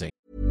sizing.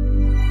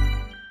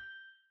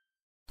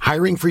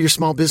 Hiring for your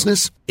small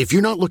business? If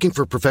you're not looking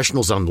for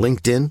professionals on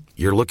LinkedIn,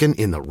 you're looking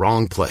in the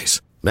wrong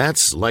place.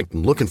 That's like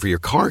looking for your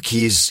car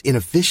keys in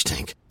a fish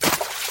tank.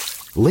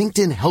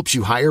 LinkedIn helps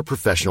you hire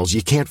professionals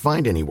you can't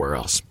find anywhere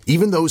else,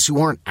 even those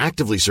who aren't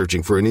actively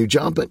searching for a new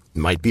job but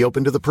might be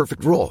open to the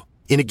perfect role.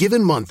 In a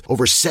given month,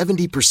 over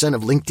 70%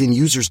 of LinkedIn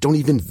users don't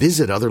even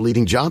visit other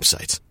leading job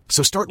sites.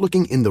 So start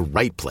looking in the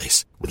right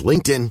place. With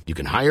LinkedIn, you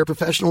can hire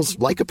professionals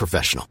like a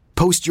professional.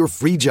 Post your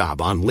free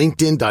job on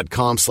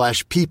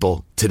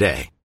linkedin.com/people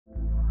today.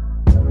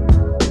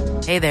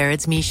 Hey there,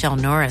 it's Michelle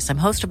Norris. I'm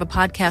host of a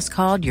podcast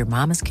called Your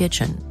Mama's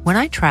Kitchen. When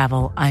I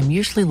travel, I'm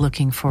usually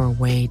looking for a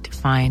way to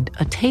find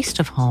a taste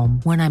of home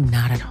when I'm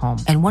not at home.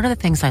 And one of the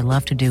things I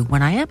love to do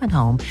when I am at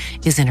home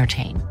is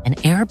entertain. And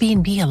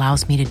Airbnb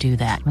allows me to do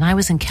that. When I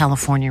was in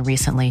California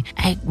recently,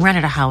 I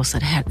rented a house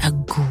that had a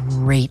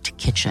great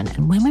kitchen.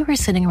 And when we were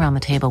sitting around the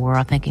table, we were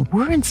all thinking,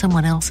 we're in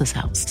someone else's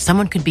house.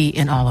 Someone could be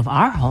in all of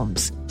our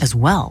homes as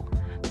well.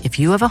 If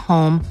you have a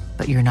home,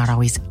 but you're not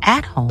always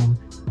at home,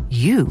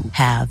 you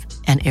have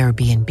an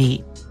Airbnb.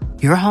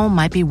 Your home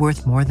might be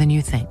worth more than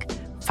you think.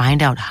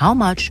 Find out how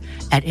much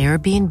at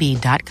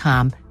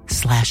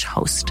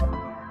airbnb.com/host.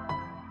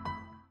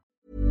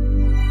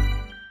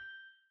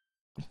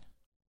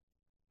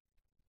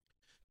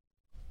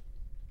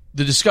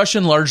 The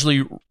discussion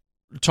largely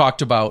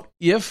talked about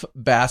if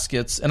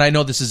baskets, and I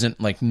know this isn't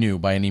like new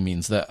by any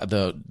means,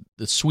 the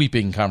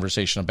sweeping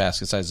conversation of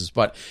basket sizes,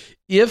 but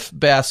if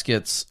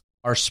baskets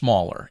are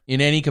smaller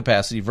in any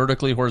capacity,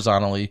 vertically,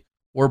 horizontally,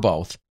 or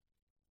both,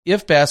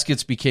 if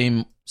baskets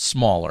became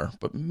smaller,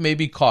 but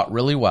maybe caught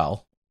really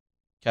well,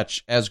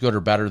 catch as good or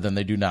better than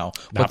they do now,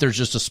 but there's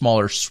just a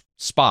smaller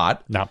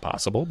spot. Not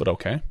possible, but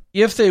okay.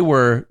 If they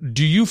were,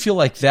 do you feel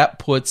like that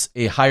puts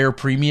a higher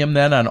premium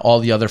then on all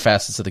the other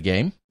facets of the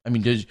game? I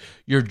mean,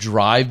 your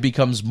drive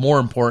becomes more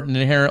important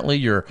inherently,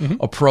 your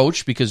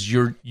approach, because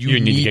you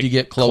need to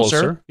get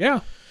closer. Yeah.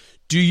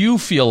 Do you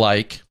feel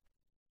like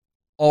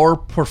our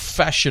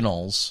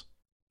professionals,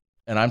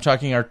 and I'm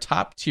talking our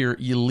top tier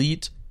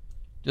elite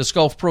Disc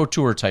Golf Pro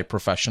Tour type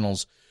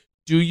professionals,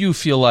 do you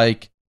feel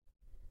like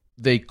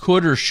they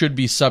could or should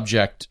be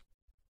subject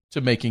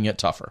to making it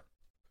tougher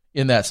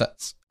in that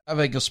sense? I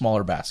think a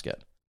smaller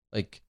basket.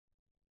 Like,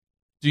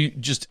 do you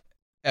just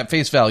at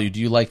face value, do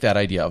you like that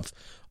idea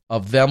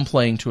of them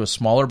playing to a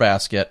smaller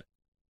basket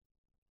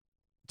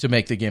to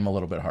make the game a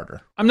little bit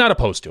harder? I'm not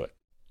opposed to it.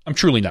 I'm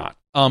truly not.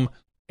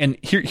 And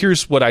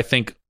here's what I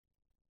think.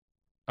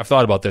 I've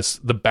thought about this.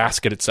 The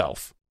basket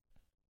itself.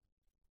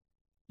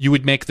 You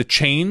would make the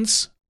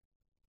chains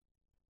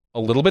a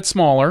little bit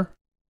smaller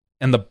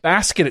and the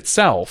basket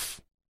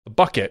itself, the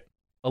bucket,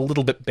 a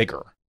little bit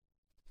bigger.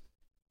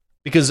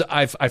 Because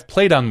I've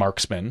played on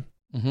marksman,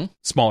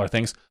 smaller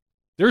things.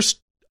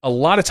 There's a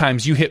lot of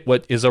times you hit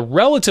what is a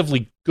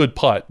relatively good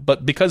putt,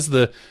 but because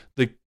the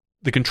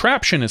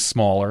contraption is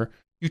smaller,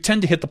 you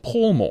tend to hit the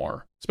pole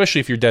more, especially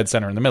if you're dead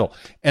center in the middle.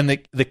 And the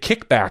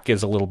kickback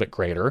is a little bit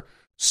greater,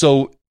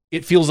 so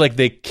it feels like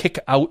they kick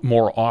out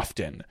more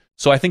often.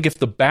 So I think if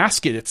the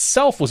basket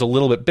itself was a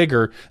little bit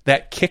bigger,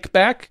 that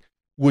kickback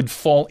would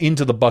fall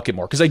into the bucket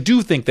more. Because I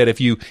do think that if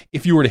you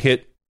were to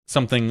hit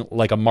something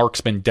like a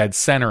marksman dead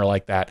center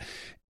like that,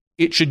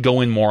 it should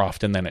go in more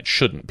often than it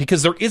shouldn't.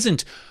 Because there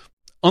isn't,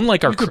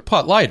 unlike our... You could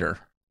putt lighter.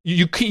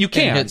 You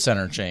can hit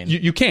center chain.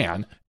 You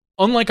can.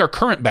 Unlike our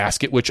current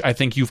basket, which I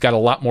think you've got a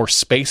lot more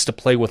space to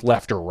play with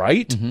left or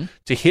right,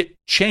 to hit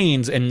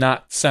chains and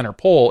not center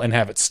pole and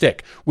have it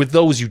stick. With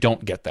those, you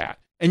don't get that.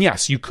 And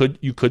yes, you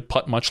could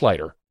putt much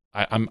lighter.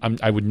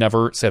 I would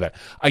never say that.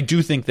 I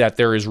do think that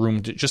there is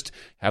room to just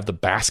have the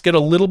basket a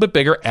little bit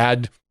bigger,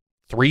 add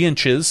 3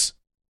 inches,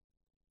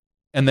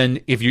 and then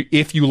if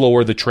you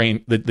lower the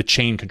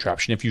chain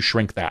contraption, if you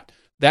shrink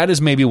that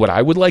is maybe what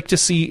I would like to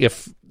see.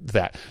 If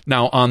that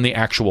now on the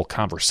actual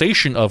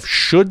conversation of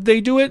should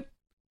they do it,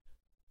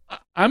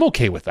 I'm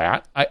okay with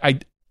that.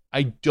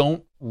 I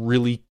don't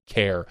really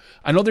care.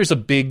 I know there's a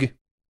big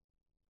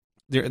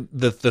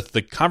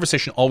the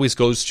conversation always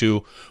goes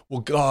to, well,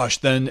 gosh,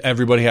 then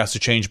everybody has to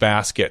change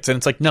baskets, and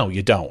it's like, no,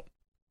 you don't.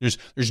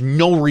 There's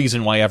no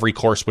reason why every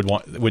course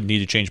would need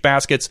to change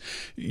baskets.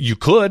 You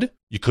could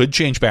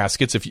change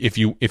baskets if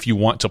you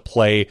want to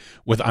play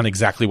on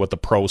exactly what the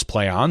pros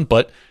play on,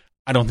 but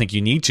I don't think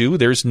you need to.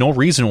 There's no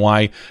reason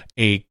why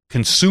a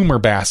consumer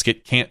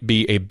basket can't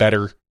be a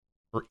better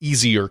or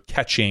easier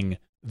catching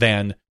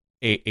than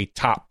a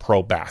top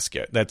pro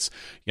basket. That's,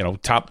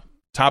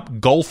 top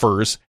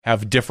golfers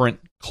have different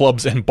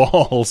clubs and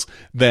balls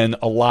than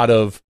a lot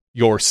of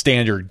your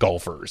standard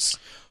golfers.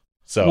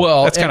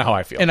 So that's kind of how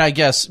I feel. And I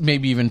guess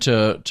maybe even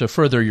to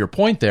further your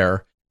point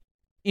there,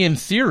 in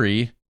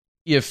theory,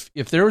 if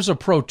there was a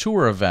pro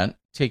tour event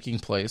taking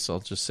place,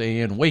 I'll just say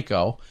in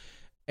Waco,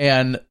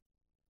 and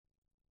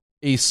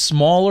a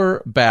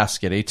smaller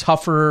basket, a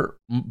tougher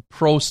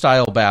pro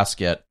style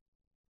basket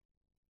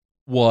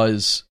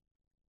was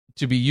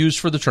to be used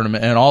for the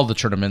tournament and all the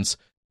tournaments,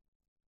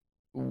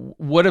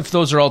 what if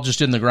those are all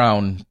just in the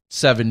ground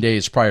 7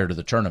 days prior to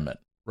the tournament,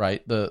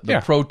 right?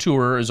 The pro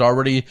tour is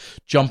already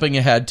jumping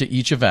ahead to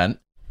each event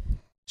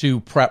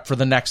to prep for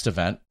the next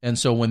event. And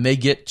so when they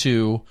get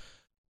to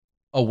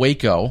a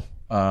Waco,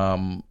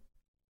 and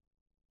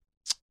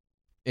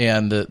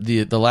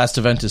the last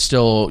event is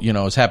still,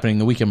 is happening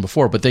the weekend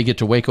before, but they get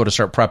to Waco to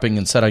start prepping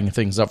and setting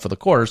things up for the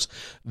course,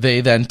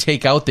 they then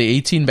take out the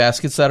 18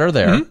 baskets that are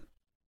there,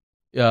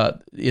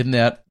 in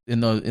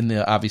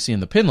the obviously in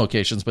the pin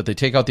locations, but they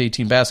take out the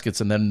 18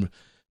 baskets and then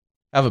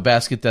have a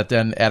basket that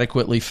then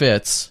adequately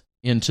fits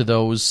into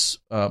those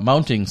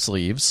mounting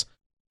sleeves,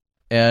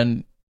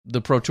 and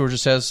the Pro Tour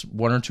just has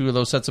 1 or 2 of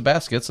those sets of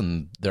baskets,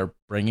 and they're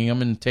bringing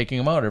them and taking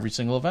them out every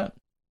single event.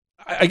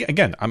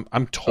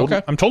 I'm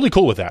totally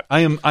cool with that.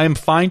 I am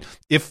fine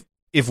if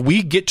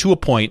we get to a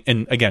point,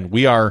 and again,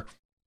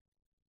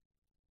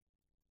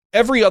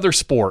 every other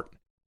sport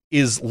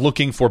is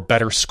looking for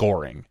better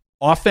scoring.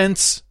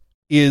 Offense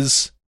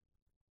is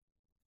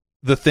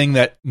the thing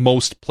that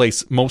most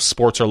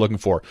sports are looking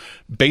for.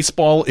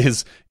 Baseball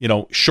is,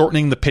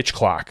 shortening the pitch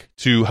clock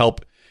to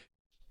help,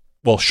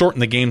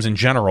 shorten the games in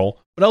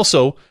general, but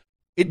also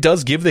it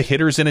does give the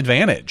hitters an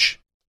advantage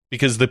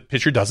because the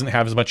pitcher doesn't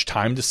have as much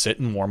time to sit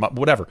and warm up,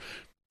 whatever.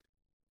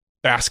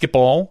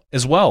 Basketball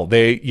as well.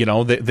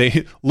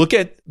 They look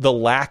at the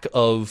lack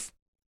of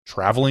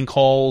traveling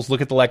calls,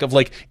 look at the lack of,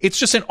 it's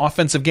just an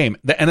offensive game.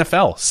 The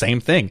NFL, same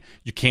thing.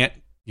 You can't,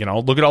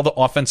 look at all the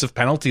offensive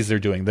penalties they're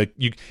doing.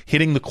 You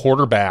hitting the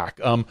quarterback,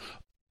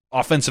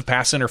 defensive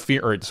pass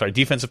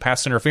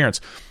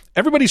interference.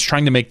 Everybody's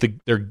trying to make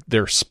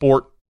their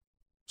sport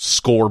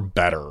score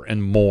better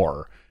and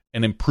more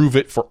and improve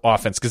it for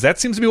offense, because that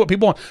seems to be what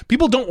people want.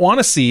 People don't want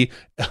to see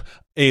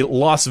a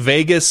Las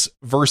Vegas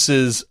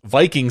versus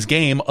Vikings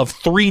game of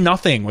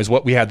 3-0 was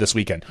what we had this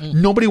weekend.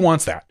 Nobody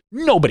wants that.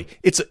 Nobody.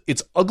 It's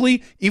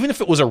ugly. Even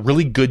if it was a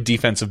really good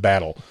defensive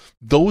battle,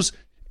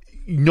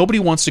 nobody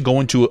wants to go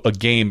into a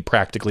game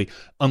practically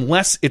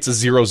unless it's a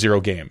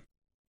 0-0 game.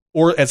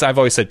 Or as I've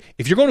always said,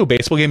 if you're going to a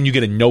baseball game and you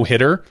get a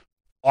no-hitter,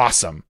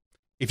 awesome.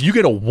 If you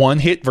get a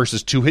 1-hit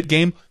versus 2-hit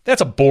game,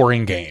 that's a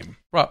boring game.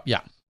 Well,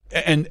 yeah.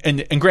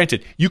 And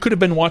granted, you could have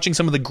been watching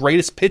some of the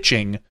greatest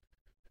pitching.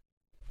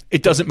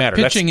 It doesn't matter.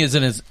 Pitching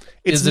isn't as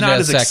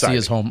sexy exciting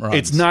as home runs.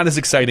 It's not as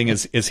exciting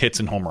as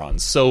hits and home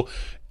runs. So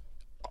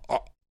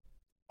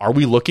are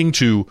we looking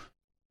to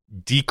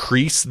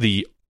decrease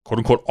the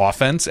quote-unquote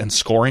offense and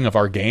scoring of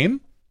our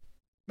game?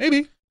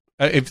 Maybe.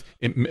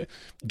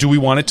 Do we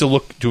want it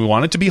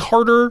to be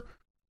harder?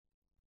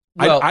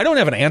 Well, I don't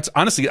have an answer.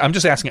 Honestly, I'm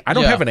just asking. I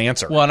don't have an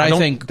answer. Well, and I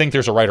don't think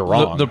there's a right or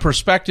wrong. The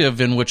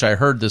perspective in which I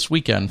heard this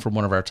weekend from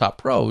one of our top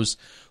pros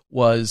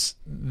was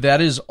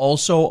that is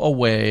also a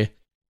way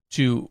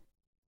to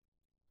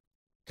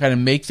kind of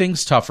make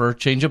things tougher,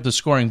 change up the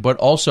scoring, but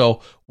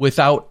also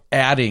without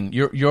adding.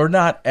 You're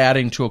not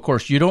adding to a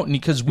course. You don't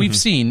need, because we've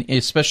seen,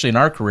 especially in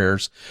our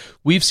careers,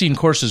 we've seen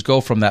courses go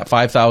from that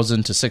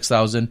 5,000 to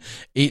 6,000.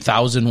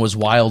 8,000 was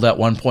wild at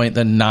one point,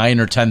 then 9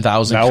 or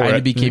 10,000 kind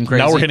of became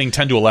crazy. Now we're hitting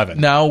 10 to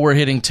 11. Now we're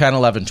hitting 10,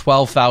 11,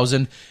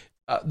 12,000.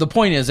 The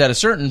point is, at a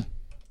certain,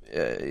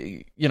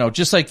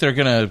 just like they're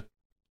going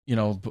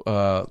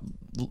to,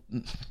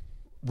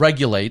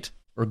 regulate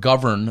or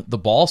govern the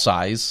ball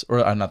size, or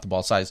not the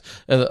ball size,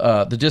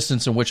 the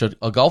distance in which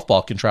a golf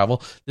ball can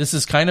travel. This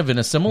is kind of in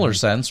a similar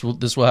sense.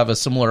 This will have a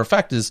similar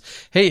effect. Is,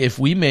 hey, if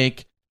we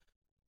make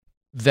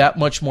that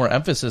much more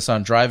emphasis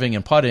on driving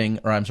and putting,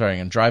 on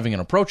driving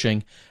and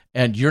approaching,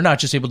 and you're not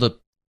just able to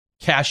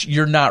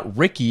you're not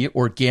Ricky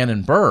or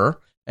Gannon Burr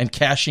and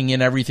cashing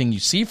in everything you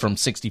see from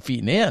 60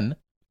 feet and in,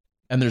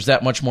 and there's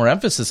that much more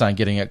emphasis on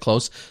getting it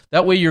close.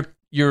 That way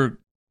you're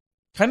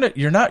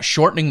not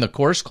shortening the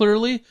course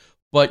clearly,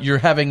 but you're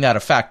having that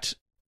effect,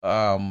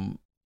 and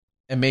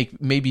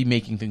maybe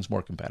making things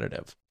more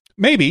competitive.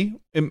 Maybe.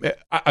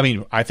 I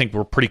mean, I think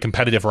we're pretty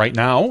competitive right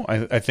now.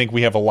 I think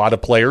we have a lot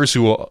of players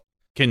who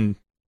can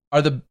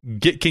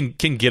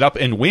get up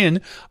and win.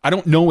 I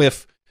don't know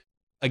if,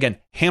 again,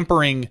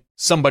 hampering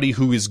somebody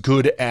who is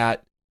good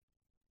at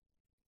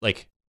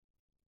like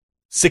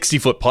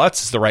 60-foot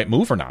putts is the right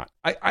move or not.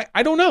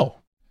 I don't know.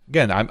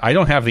 Again, I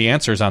don't have the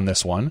answers on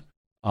this one.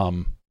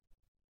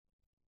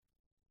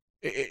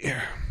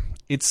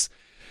 It's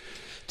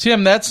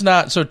Tim. That's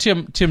not so.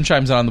 Tim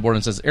chimes in on the board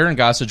and says Aaron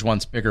Gossage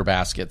wants bigger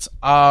baskets.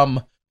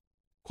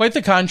 Quite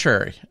the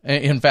contrary.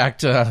 In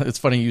fact, it's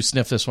funny you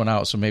sniffed this one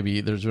out, so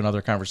maybe there's been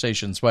other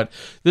conversations. But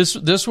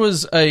this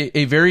was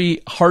a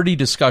very hearty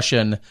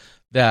discussion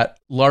that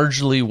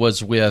largely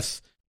was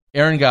with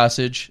Aaron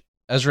Gossage,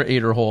 Ezra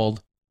Aderhold,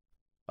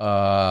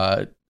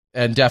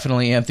 and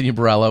definitely Anthony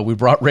Barella. We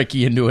brought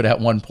Ricky into it at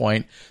one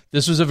point.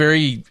 This was a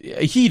very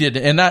heated,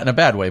 and not in a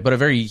bad way, but a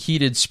very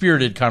heated,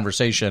 spirited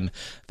conversation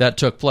that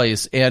took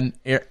place. And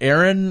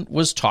Aaron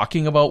was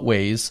talking about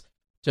ways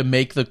to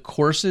make the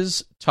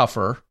courses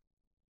tougher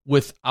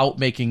without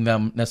making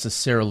them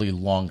necessarily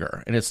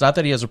longer. And it's not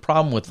that he has a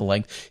problem with the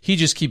length. He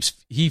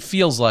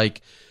feels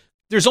like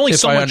there's only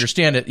so much. I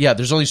understand it. Yeah,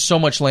 there's only so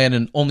much land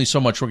and only so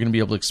much we're going to be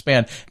able to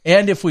expand.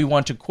 And if we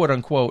want to quote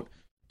unquote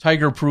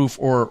tiger proof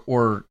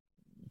or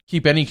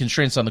keep any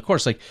constraints on the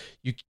course, like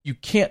you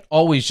can't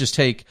always just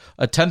take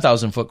a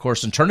 10,000 foot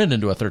course and turn it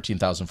into a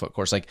 13,000 foot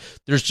course. Like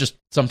there's just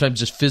sometimes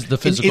just the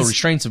physical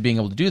restraints of being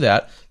able to do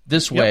that.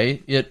 This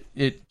way,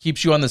 it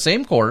keeps you on the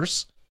same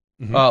course.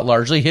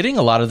 Largely hitting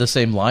a lot of the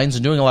same lines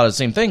and doing a lot of the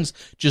same things,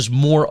 just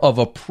more of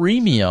a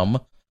premium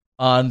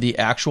on the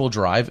actual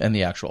drive and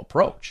the actual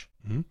approach.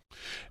 Mm-hmm.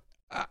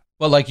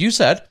 But like you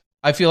said,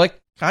 I feel like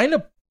kind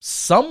of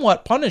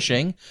somewhat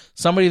punishing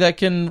somebody that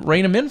can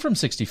rein them in from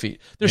 60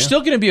 feet. They're still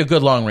going to be a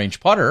good long-range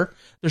putter.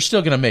 They're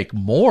still going to make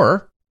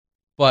more,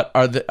 but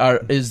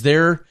is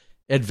their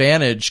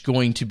advantage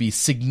going to be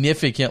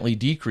significantly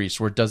decreased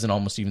where it doesn't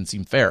almost even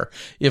seem fair?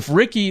 If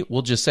Ricky,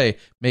 we'll just say,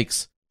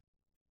 makes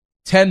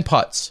 10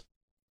 putts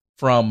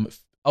from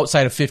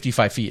outside of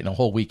 55 feet in a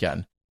whole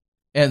weekend,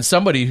 and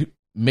somebody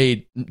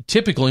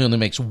typically only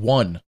makes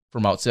one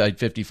from outside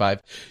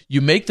 55,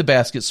 you make the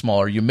basket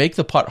smaller, you make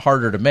the putt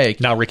harder to make.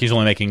 Now Ricky's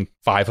only making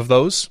 5 of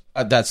those.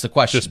 That's the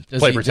question.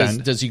 Just play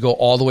pretend. Does he go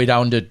all the way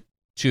down to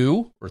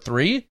 2 or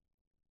 3,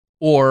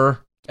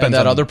 or and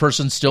that other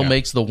person still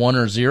makes the 1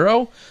 or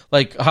 0?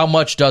 Like, how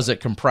much does it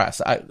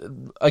compress?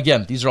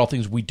 Again, these are all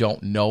things we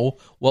don't know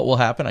what will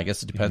happen. I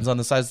guess it depends on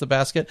the size of the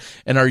basket.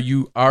 And are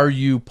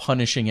you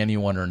punishing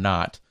anyone or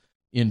not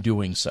in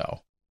doing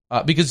so?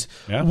 Because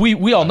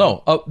we all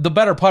know the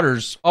better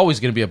putter's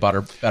always going to be a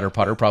better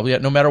putter, probably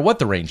no matter what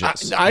the range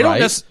is. I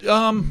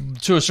don't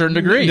to a certain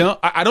degree. No,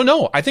 I don't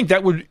know. I think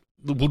that we'll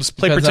just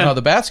play Depends pretend. on how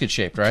the basket's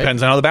shaped, right?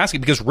 Depends on how the basket,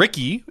 because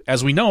Ricky,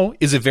 as we know,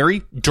 is a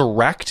very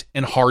direct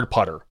and hard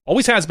putter.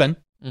 Always has been.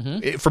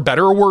 Mm-hmm. For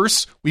better or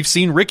worse, we've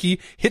seen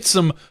Ricky hit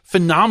some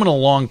phenomenal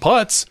long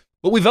putts,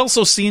 but we've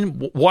also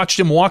watched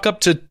him walk up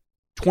to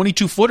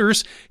 22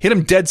 footers, hit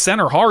him dead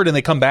center hard, and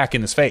they come back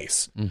in his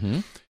face. Mm-hmm.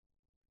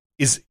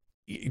 Is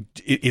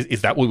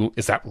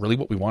that really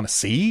what we want to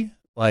see?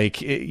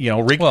 Like,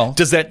 Rick,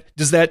 does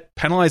that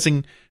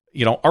penalizing,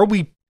 are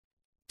we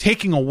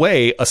taking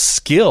away a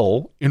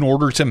skill in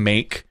order to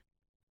make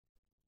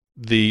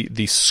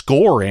the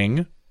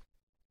scoring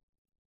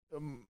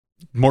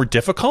more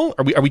difficult?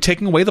 Are we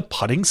taking away the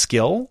putting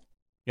skill?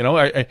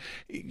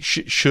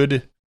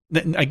 Should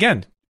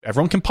again,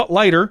 everyone can putt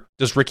lighter.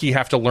 Does Ricky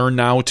have to learn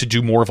now to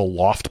do more of a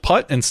loft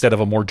putt instead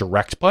of a more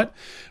direct putt?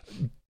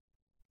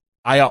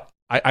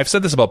 I've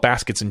said this about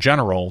baskets in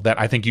general, that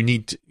I think you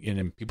need to,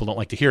 and people don't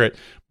like to hear it,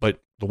 but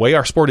the way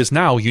our sport is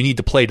now, you need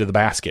to play to the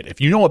basket. If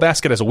you know a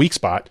basket has a weak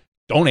spot,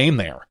 don't aim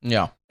there.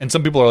 Yeah. And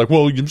some people are like,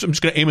 well, I'm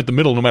just going to aim at the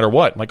middle no matter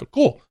what. I'm like,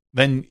 cool.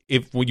 Then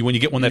when you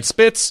get one that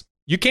spits,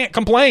 you can't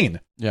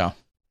complain. Yeah.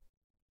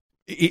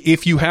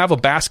 If you have a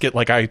basket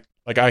like I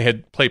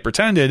had play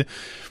pretended,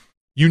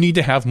 you need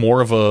to have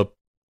more of a,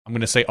 I'm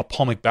going to say, a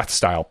Paul McBeth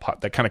style putt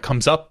that kind of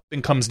comes up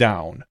and comes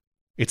down.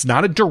 It's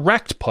not a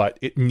direct putt.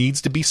 It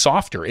needs to be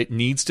softer. It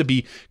needs to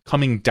be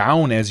coming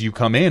down as you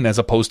come in, as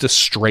opposed to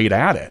straight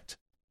at it.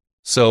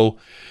 So,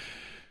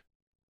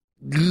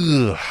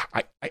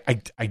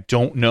 I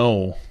don't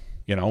know.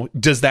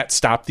 Does that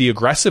stop the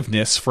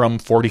aggressiveness from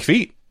 40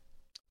 feet?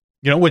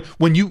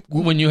 When you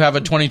have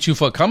a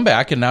 22-foot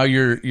comeback and now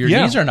your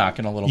knees are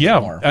knocking a little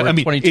bit more.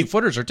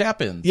 22-footers are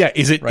tap-ins. Yeah,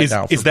 is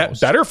that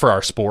better for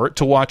our sport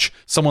to watch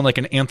someone like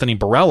an Anthony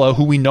Barella,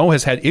 who we know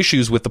has had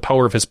issues with the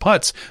power of his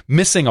putts,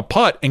 missing a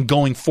putt and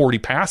going 40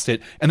 past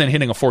it and then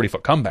hitting a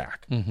 40-foot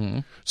comeback?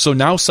 Mm-hmm. So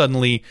now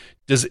suddenly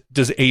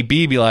does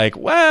AB be like,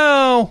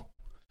 well,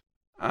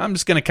 I'm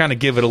just going to kind of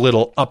give it a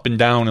little up and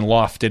down and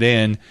loft it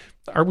in.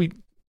 Are we?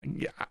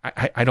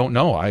 I don't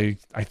know. I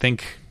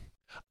think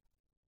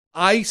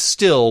I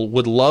still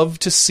would love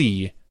to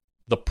see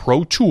the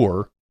Pro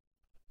Tour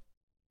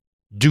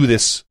do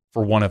this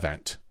for one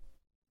event.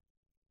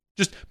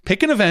 Just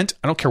pick an event,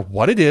 I don't care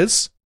what it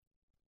is,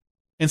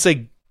 and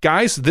say,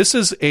 guys, this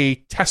is a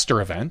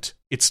tester event.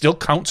 It still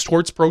counts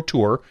towards Pro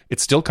Tour. It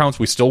still counts.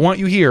 We still want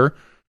you here.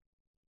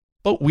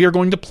 But we are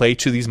going to play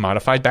to these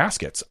modified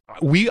baskets.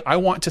 I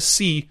want to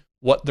see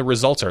what the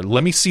results are.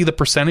 Let me see the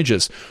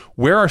percentages.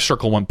 Where are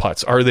Circle 1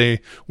 putts? Are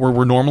they where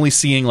we're normally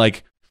seeing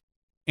like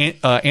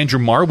Andrew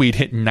Marweed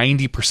hit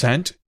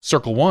 90%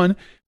 Circle 1?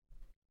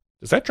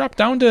 Does that drop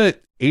down to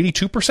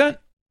 82%?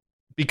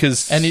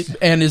 Because and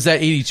is that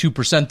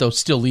 82% though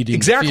still leading?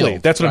 Exactly. The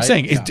field, that's what right? I'm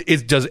saying. Yeah.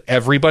 Does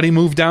everybody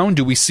move down?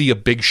 Do we see a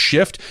big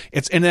shift?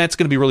 And that's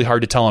going to be really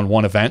hard to tell on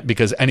one event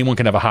because anyone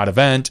can have a hot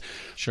event.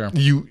 Sure.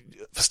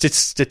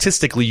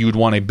 Statistically, you'd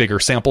want a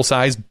bigger sample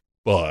size,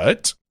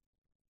 but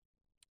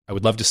I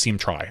would love to see him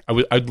try.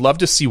 I'd love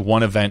to see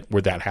one event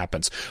where that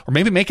happens, or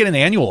maybe make it an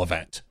annual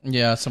event.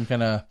 Yeah, some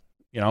kind of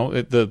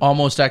the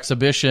almost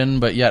exhibition,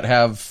 but yet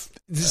have.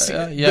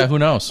 Who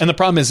knows? And the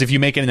problem is, if you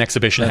make it an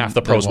exhibition, half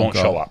the pros won't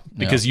show up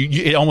because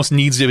it almost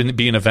needs to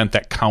be an event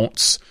that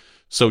counts.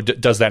 So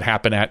does that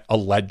happen at a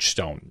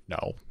Ledgestone?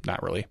 No,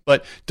 not really.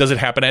 But does it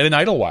happen at an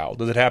Idlewild?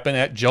 Does it happen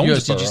at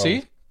Jonesboro? Did you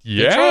see?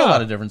 Yeah, they try a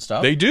lot of different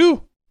stuff. They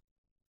do.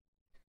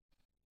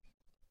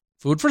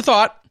 Food for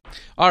thought.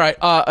 All right,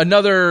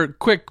 another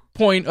quick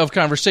point of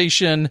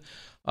conversation.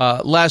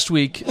 Last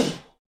week,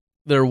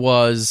 there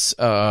was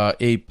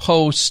a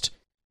post.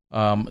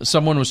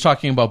 Someone was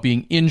talking about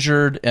being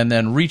injured and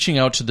then reaching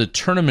out to the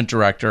tournament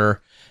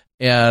director.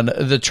 And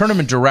the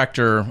tournament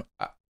director,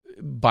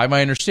 by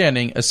my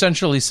understanding,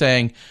 essentially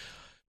saying,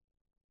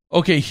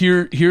 okay,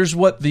 here's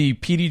what the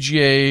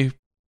PDGA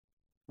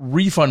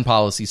refund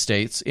policy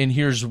states, and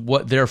here's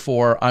what,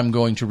 therefore, I'm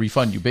going to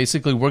refund you.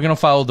 Basically, we're going to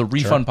follow the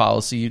refund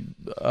policy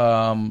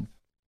to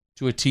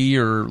a T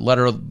or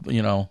letter,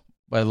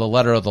 by the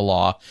letter of the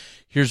law.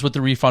 Here's what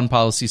the refund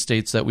policy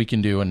states that we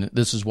can do, and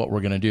this is what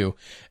we're going to do.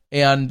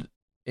 And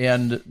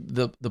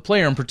the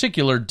player in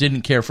particular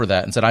didn't care for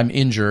that and said, I'm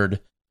injured.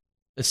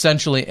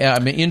 Essentially,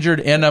 I'm injured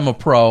and I'm a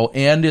pro,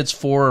 and it's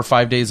 4 or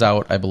 5 days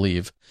out, I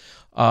believe.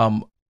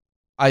 I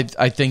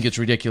think it's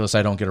ridiculous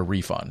I don't get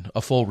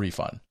a full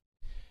refund.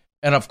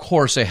 And of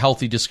course, a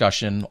healthy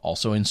discussion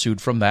also ensued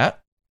from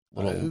that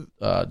little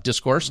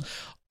discourse.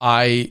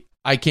 I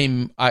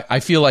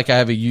feel like I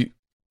have you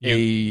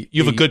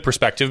have a good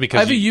perspective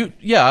because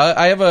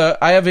I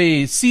have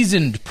a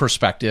seasoned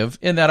perspective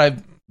in that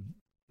I've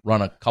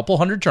run a couple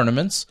hundred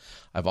tournaments.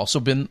 I've also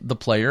been the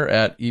player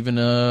at even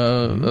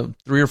 300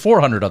 or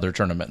 400 other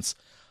tournaments.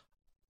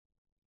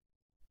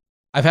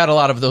 I've had a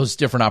lot of those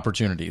different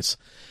opportunities.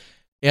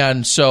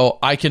 And so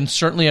I can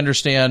certainly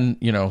understand,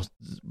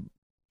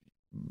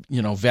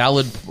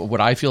 valid,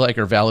 what I feel like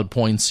are valid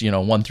points,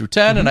 1 through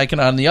 10. And I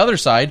can, on the other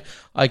side,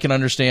 I can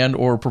understand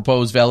or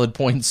propose valid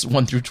points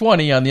 1 through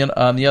 20 on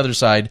the other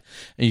side.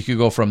 And you could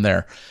go from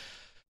there.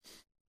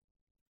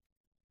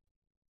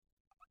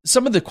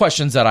 Some of the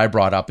questions that I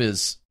brought up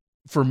is,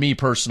 for me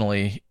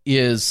personally,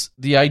 is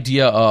the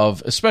idea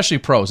of, especially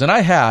pros. And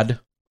I had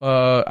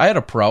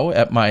a pro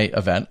at my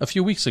event a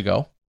few weeks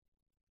ago.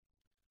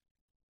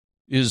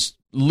 Is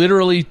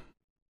literally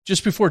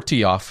just before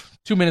tee off,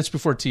 2 minutes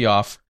before tee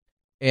off,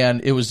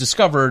 and it was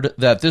discovered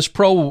that this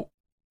pro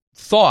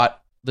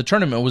thought the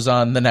tournament was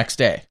on the next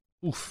day.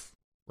 Oof,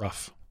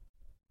 rough.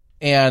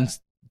 And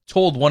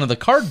told one of the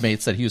card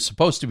mates that he was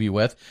supposed to be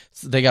with.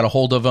 They got a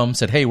hold of him,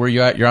 said, "Hey, where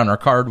you at? You're on our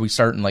card. We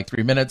start in like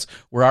 3 minutes.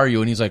 Where are you?"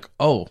 And he's like,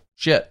 "Oh,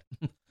 shit.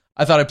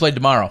 I thought I played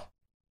tomorrow."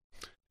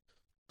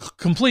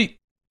 Complete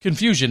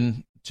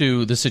confusion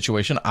to the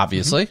situation,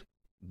 obviously.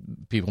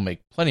 People make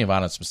plenty of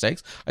honest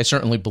mistakes. I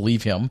certainly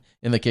believe him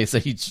in the case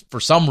that he,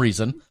 for some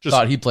reason,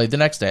 thought he played the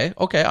next day.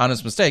 Okay,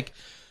 honest mistake.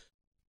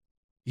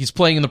 He's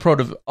playing in the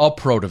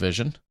pro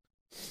division.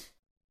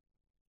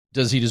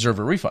 Does he deserve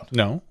a refund?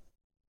 No.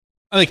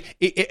 I think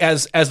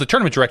as the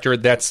tournament director,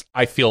 that's,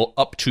 I feel,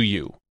 up to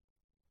you.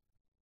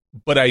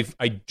 But I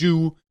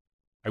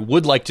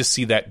would like to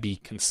see that be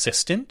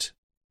consistent.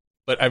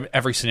 But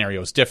every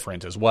scenario is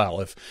different as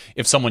well.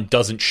 If someone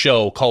doesn't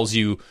show, calls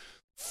you,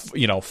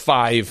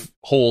 5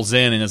 holes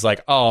in and is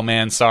like, "Oh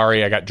man,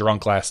 sorry, I got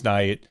drunk last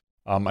night.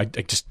 I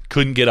just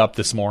couldn't get up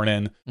this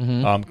morning.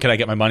 Can I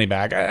get my money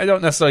back?" I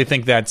don't necessarily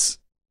think that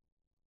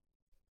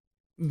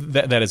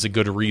is a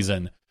good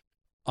reason.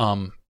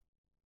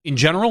 In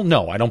general,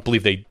 no, I don't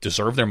believe they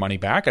deserve their money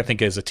back. I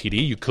think as a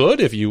TD, you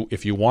could if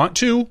you want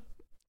to.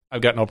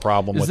 I've got no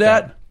problem with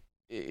that.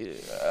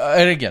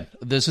 And again,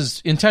 this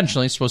is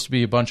intentionally supposed to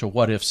be a bunch of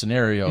what if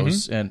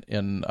scenarios and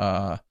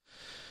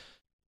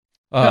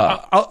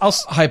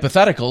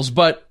hypotheticals,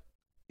 but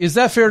is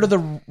that fair to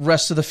the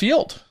rest of the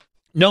field?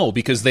 No,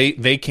 because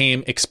they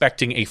came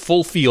expecting a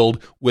full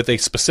field with a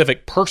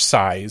specific purse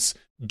size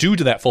due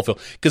to that fulfill.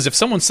 Because if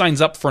someone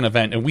signs up for an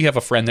event, and we have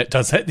a friend that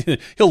does that,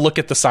 he'll look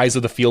at the size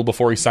of the field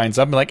before he signs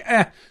up and be like,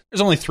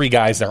 there's only 3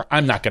 guys there.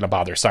 I'm not going to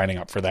bother signing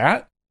up for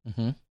that.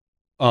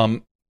 Mm-hmm.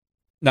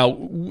 Now,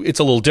 it's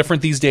a little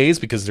different these days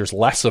because there's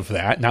less of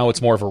that. Now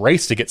it's more of a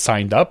race to get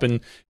signed up,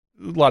 and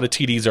a lot of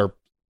TDs are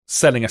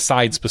setting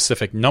aside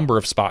specific number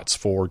of spots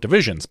for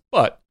divisions.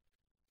 But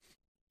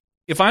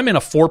if I'm in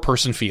a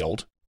 4-person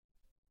field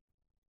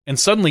and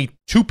suddenly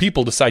 2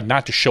 people decide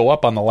not to show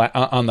up on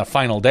the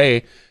final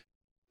day,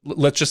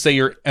 let's just say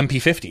you're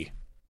MP50,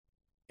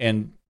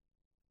 and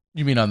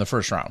you mean on the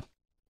first round?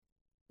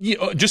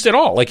 Just at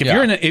all. Like if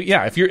you're in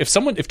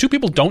if 2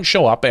 people don't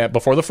show up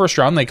before the first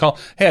round, they call,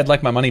 hey, I'd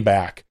like my money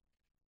back.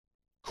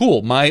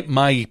 Cool.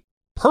 My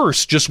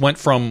purse just went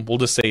from, we'll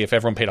just say if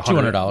everyone paid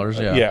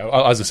 $200. Yeah.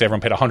 I was gonna say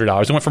everyone paid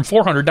 $100. It went from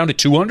 $400 down to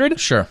 $200.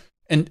 Sure.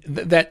 And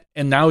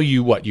and now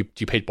you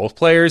paid both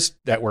players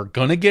that were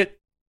gonna get.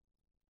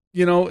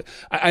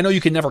 I know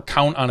you can never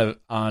count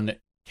on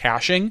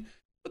cashing.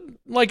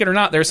 Like it or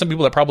not, there are some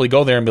people that probably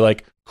go there and be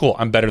like, cool,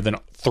 I'm better than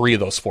 3 of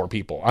those 4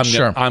 people. I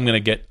want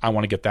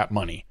to get that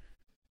money.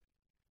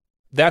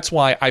 That's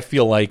why I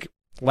feel like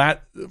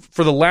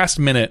for the last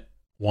minute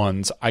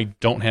ones, I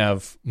don't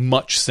have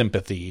much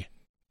sympathy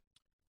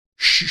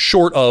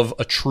short of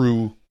a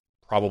true,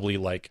 probably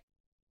like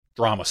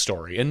drama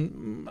story.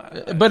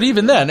 But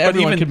even then,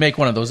 everyone could make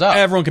one of those up.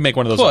 Everyone can make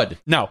one of those up.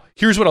 Now,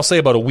 here's what I'll say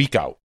about a week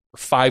out or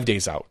 5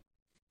 days out.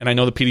 And I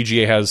know the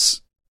PDGA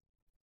has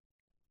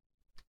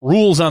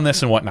rules on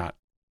this and whatnot.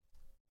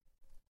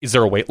 Is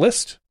there a wait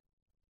list?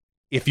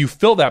 If you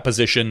fill that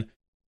position,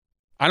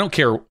 I don't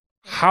care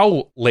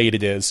how late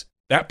it is,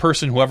 that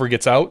person, whoever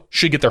gets out,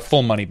 should get their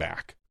full money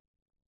back.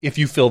 If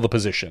you fill the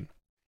position,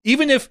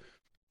 even if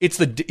it's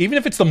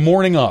the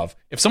morning of,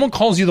 if someone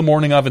calls you the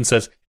morning of and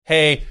says,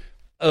 "Hey,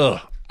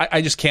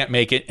 I just can't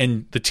make it,"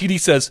 and the TD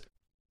says,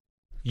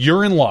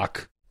 "You're in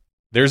luck.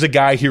 There's a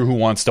guy here who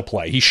wants to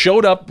play. He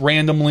showed up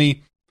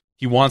randomly.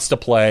 He wants to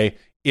play."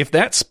 If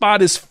that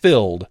spot is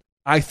filled,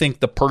 I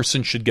think the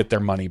person should get their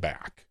money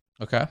back.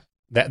 Okay.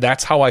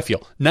 That's how I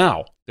feel.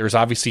 Now, there's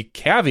obviously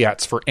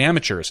caveats for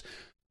amateurs.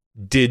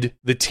 Did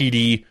the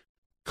TD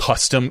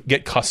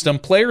get custom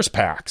players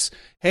packs?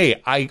 Hey,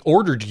 I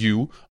ordered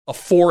you a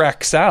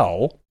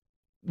 4XL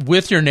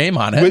with your name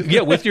on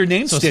it. With your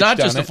name. So stitched it's not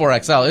just on a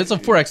 4XL; it's a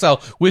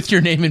 4XL with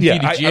your name and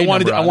PDGA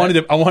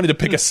I wanted to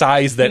pick a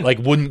size that like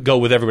wouldn't go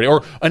with everybody,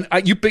 or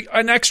you pick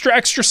an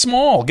extra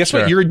small. Guess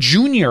what? You're a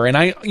junior, and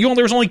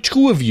there's only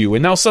 2 of you,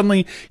 and now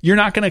suddenly you're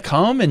not going to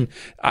come. And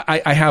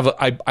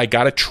I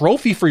got a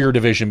trophy for your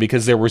division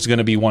because there was going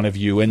to be one of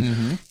you,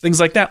 and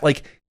things like that.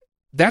 Like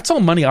that's all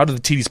money out of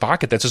the TD's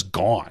pocket that's just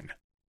gone.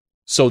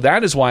 So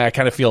that is why I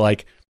kind of feel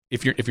like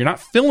if you're not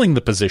filling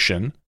the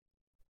position.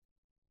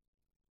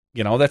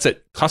 That's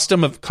it.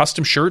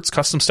 Custom shirts,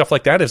 custom stuff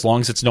like that, as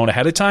long as it's known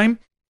ahead of time.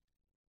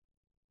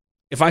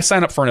 If I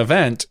sign up for an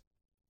event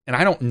and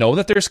I don't know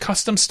that there's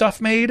custom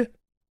stuff made,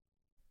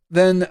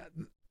 then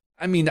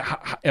I mean,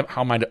 how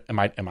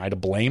am I to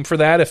blame for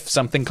that if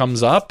something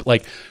comes up?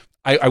 Like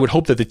I would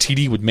hope that the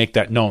TD would make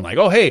that known. Like,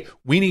 oh, hey,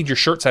 we need your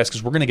shirt size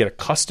because we're going to get a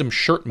custom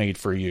shirt made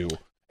for you.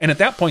 And at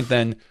that point,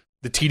 then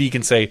the TD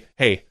can say,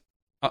 hey,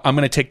 I'm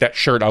going to take that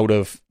shirt out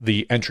of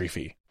the entry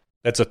fee.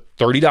 That's a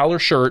 $30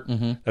 shirt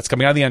that's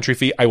coming out of the entry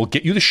fee. I will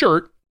get you the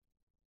shirt.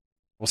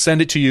 We'll send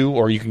it to you,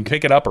 or you can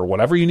pick it up, or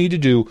whatever you need to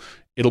do.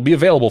 It'll be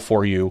available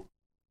for you.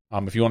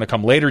 If you want to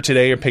come later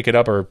today and pick it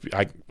up, or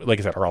like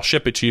I said, or I'll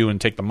ship it to you and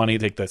take the money,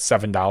 take the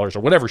 $7 or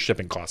whatever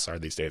shipping costs are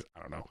these days. I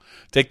don't know.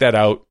 Take that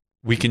out.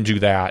 We can do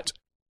that.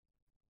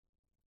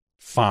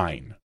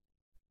 Fine.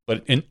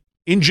 But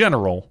in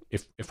general,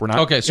 if we're not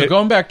okay, so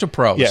going back to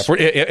pros,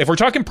 if we're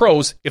talking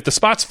pros, if the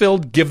spot's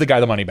filled, give the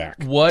guy the money back.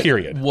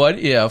 Period. What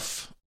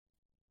if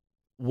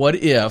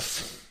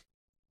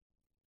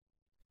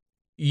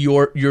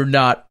you're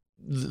not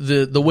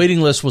the waiting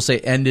list will say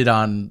ended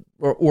on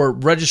or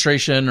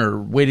registration or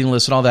waiting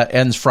list and all that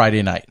ends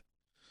Friday night.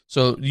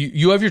 So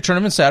you have your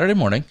tournament Saturday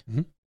morning.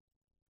 Mm-hmm.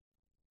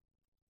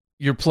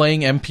 You're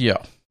playing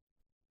MPO.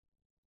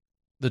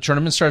 The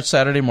tournament starts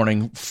Saturday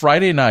morning.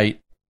 Friday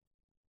night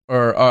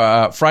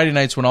or Friday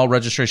nights when all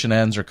registration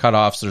ends or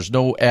cutoffs. There's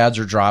no ads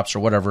or drops or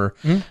whatever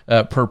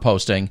per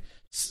posting.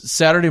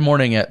 Saturday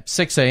morning at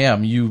 6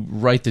 a.m., you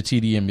write the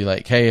TD and be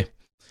like, hey,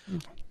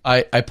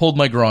 I pulled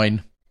my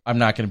groin. I'm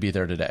not going to be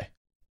there today.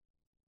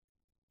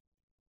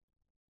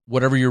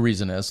 Whatever your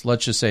reason is,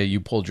 let's just say you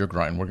pulled your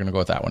groin. We're going to go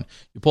with that one.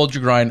 You pulled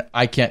your groin.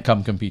 I can't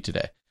come compete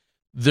today.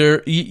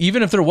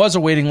 Even if there was a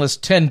waiting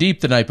list 10 deep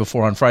the night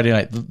before on Friday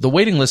night, the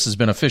waiting list has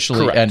been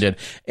officially ended.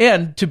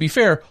 And to be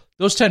fair,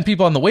 those 10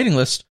 people on the waiting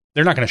list,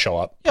 they're not going to show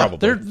up,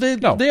 probably.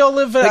 They all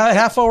live a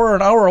half hour or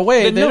an hour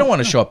away. They don't want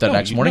to show up that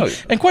next morning.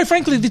 And quite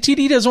frankly, the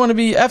TD doesn't want to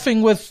be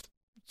effing with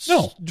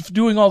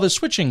doing all this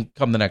switching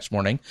come the next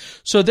morning.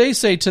 So they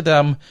say to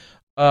them,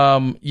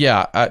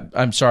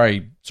 I'm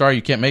sorry. Sorry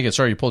you can't make it.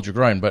 Sorry you pulled your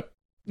groin. But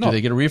do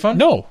they get a refund?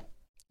 No.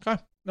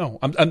 Okay. No.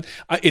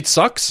 It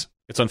sucks.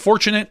 It's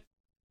unfortunate.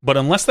 But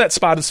unless that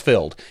spot is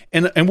filled,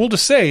 and we'll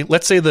just say,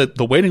 let's say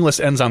the waiting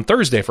list ends on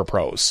Thursday for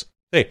pros.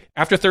 Hey,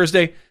 after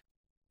Thursday,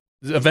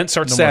 the event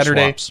starts No more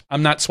Saturday. swaps.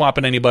 I'm not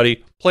swapping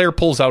anybody. Player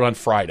pulls out on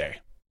Friday.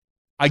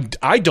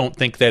 I don't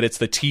think that it's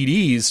the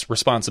TD's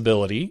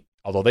responsibility,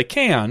 although they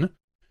can,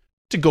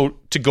 to go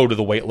to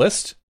the wait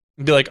list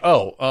and be like,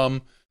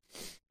 oh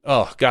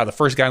God, the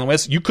first guy on the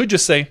list. You could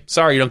just say,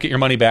 sorry, you don't get your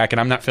money back, and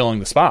I'm not filling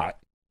the spot.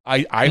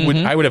 I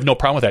would have no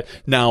problem with that.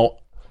 Now,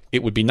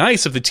 it would be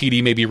nice if the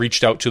TD maybe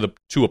reached out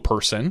to a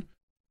person,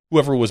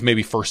 whoever was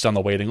maybe first on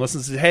the waiting list,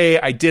 and said, hey,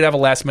 I did have a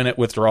last minute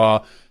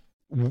withdrawal.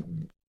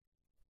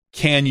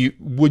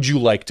 Would you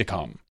like to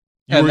come?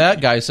 And that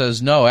guy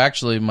says, no,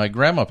 actually, my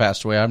grandma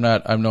passed away.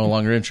 I'm no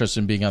longer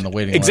interested in being on the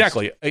waiting list.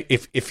 Exactly.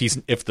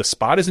 If the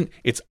spot isn't,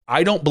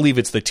 I don't believe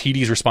it's the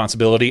TD's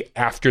responsibility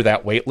after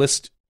that wait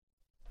list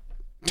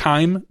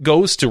time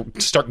goes to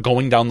start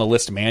going down the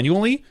list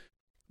manually.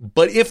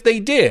 But if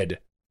they did,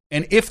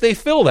 and if they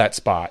fill that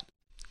spot,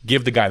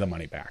 give the guy the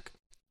money back.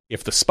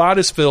 If the spot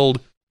is filled,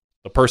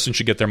 the person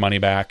should get their money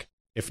back.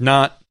 If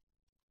not,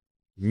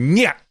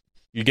 yeah,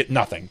 you get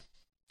nothing.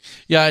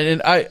 Yeah,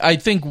 and I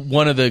think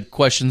one of the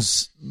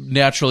questions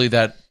naturally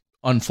that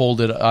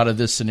unfolded out of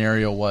this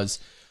scenario was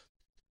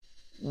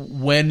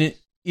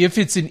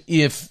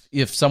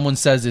if someone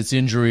says it's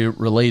injury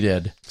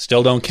related,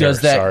 still don't care.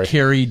 Does that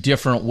carry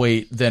different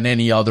weight than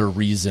any other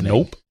reasoning?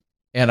 Nope.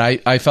 And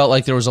I felt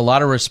like there was a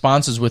lot of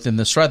responses within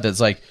this thread that's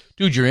like,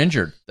 dude, you're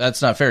injured.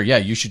 That's not fair. Yeah,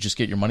 you should just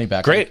get your money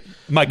back. Great.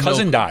 My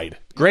cousin died.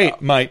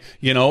 Great. My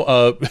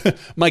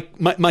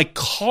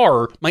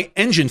car, my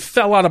engine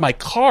fell out of my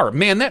car.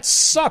 Man, that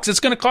sucks.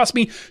 It's going to cost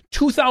me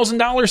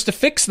 $2,000 to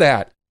fix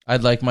that.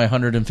 I'd like my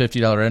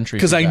 $150 entry.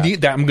 Because I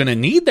need that. I'm going to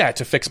need that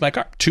to fix my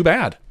car. Too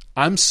bad.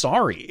 I'm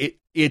sorry.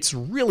 It's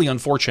really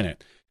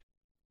unfortunate.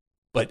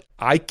 But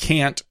I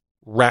can't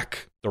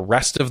wreck the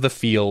rest of the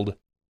field,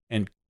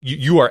 and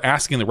you are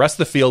asking the rest of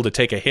the field to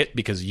take a hit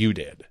because you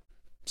did.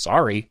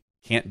 Sorry,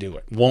 can't do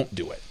it. Won't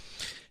do it.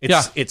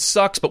 It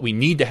sucks, but we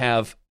need to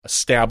have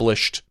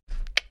established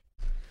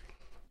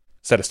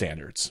set of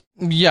standards.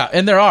 Yeah,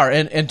 and there are.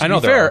 And to be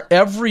fair,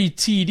 every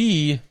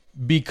TD,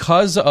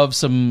 because of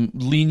some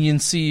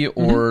leniency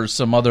or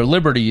some other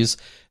liberties,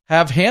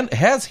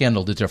 has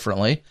handled it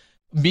differently.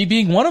 Me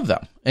being one of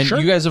them. And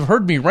you guys have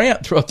heard me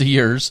rant throughout the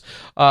years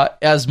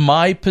as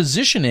my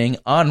positioning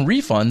on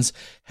refunds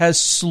has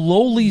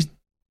slowly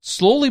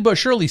but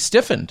surely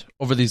stiffened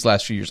over these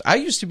last few years. I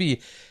used to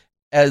be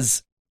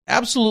as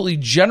absolutely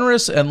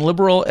generous and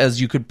liberal as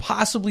you could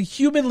possibly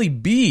humanly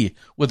be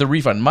with a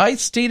refund. My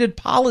stated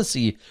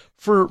policy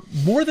for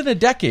more than a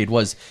decade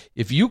was,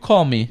 if you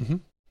call me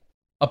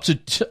up to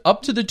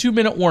the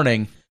 2-minute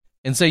warning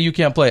and say you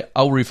can't play,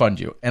 I'll refund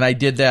you. And I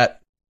did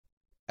that,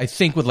 I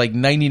think, with like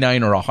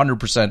 99 or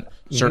 100%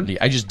 certainty.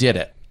 I just did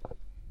it.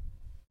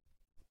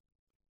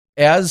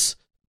 As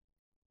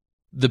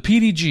the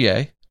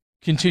PDGA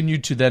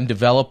continued to then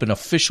develop an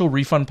official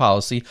refund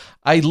policy,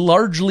 I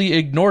largely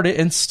ignored it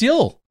and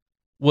still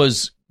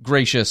was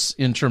gracious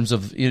in terms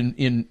of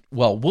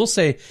we'll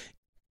say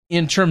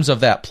in terms of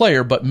that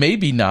player, but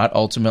maybe not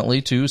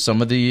ultimately to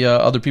some of the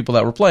other people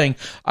that were playing.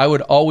 I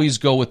would always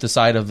go with the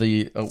side of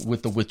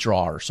with the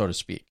withdrawer, so to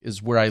speak,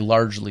 is where I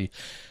largely,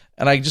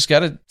 and I just got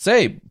to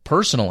say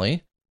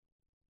personally,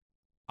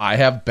 I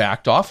have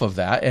backed off of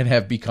that and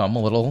have become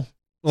a little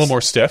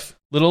more stiff,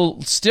 little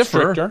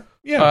stiffer. Stricter.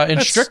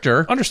 And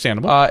stricter,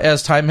 understandable,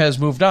 as time has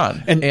moved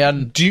on.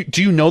 And do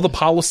you know the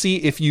policy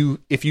if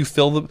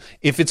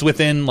it's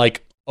within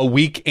like a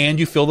week and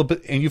you fill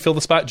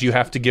the spot, do you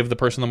have to give the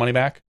person the money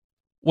back?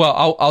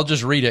 Well, I'll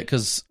just read it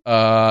because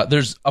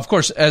there's, of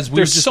course, as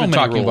we've just been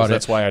talking rules, about it.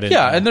 That's why I didn't.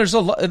 Yeah, and there's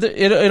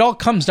it all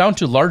comes down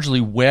to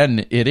largely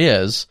when it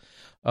is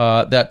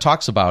that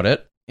talks about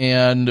it,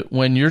 and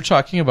when you're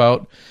talking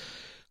about.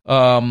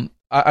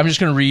 I'm just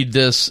going to read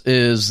this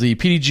is the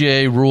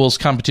PDGA Rules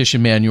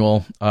Competition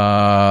Manual.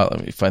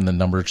 Let me find the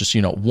number. Just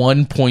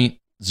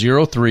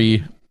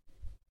 1.03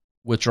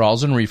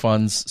 withdrawals and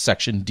refunds,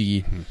 Section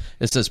D.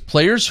 It says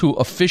players who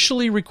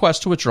officially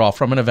request to withdraw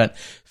from an event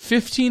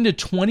 15 to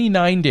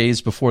 29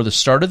 days before the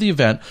start of the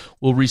event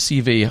will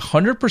receive a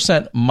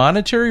 100%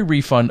 monetary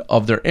refund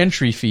of their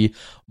entry fee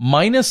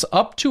minus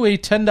up to a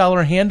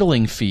 $10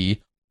 handling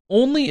fee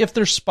only if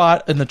their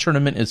spot in the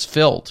tournament is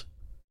filled.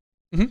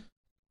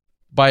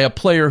 By a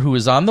player who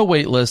is on the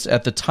wait list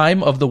at the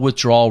time of the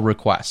withdrawal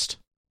request.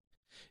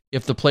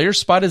 If the player's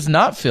spot is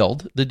not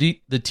filled, the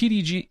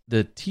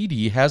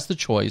TD has the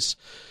choice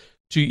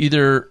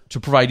to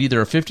provide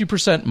either a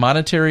 50%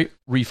 monetary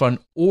refund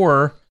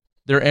or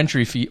their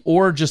entry fee,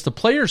 or just the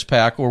player's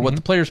pack, or what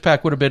the player's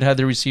pack would have been had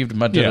they received. In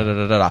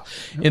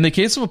the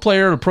case of a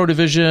player, a pro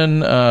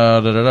division,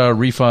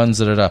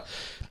 refunds.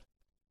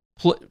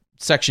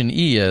 Section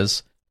E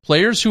is.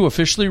 Players who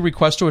officially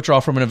request to withdraw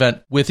from an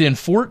event within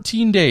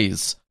 14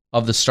 days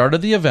of the start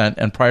of the event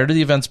and prior to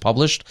the event's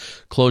published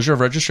closure of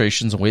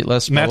registrations and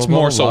waitlist. And that's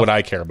more so what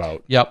I care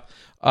about. Yep.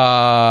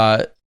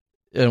 And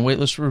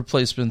waitlist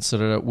replacements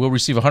will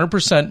receive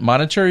 100%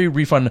 monetary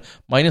refund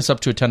minus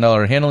up to a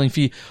 $10 handling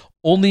fee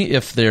only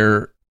if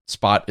their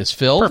spot is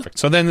filled. Perfect.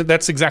 So then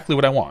that's exactly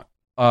what I want.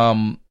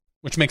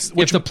 Which makes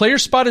if the player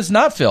spot is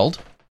not filled,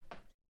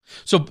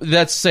 so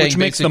that's saying which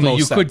makes the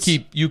basically most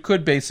sense. you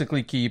could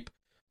basically keep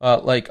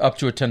like up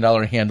to a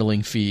 $10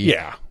 handling fee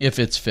if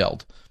it's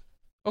filled.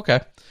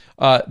 Okay.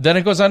 Then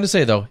it goes on to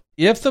say, though,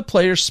 if the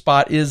player's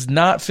spot is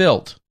not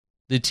filled,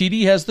 the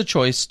TD has the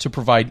choice to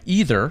provide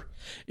either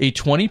a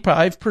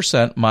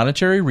 25%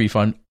 monetary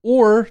refund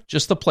or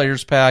just the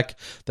player's pack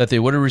that they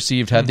would have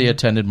received had they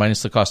attended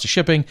minus the cost of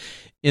shipping.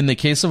 In the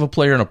case of a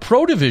player in a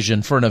pro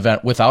division for an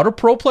event without a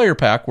pro player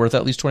pack worth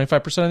at least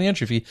 25% of the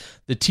entry fee,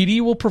 the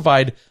TD will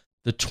provide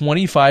the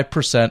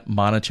 25%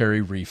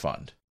 monetary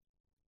refund.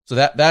 So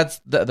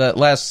that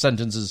last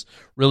sentence is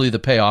really the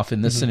payoff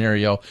in this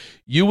scenario.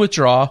 You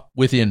withdraw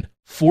within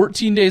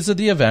 14 days of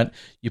the event.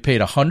 You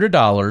paid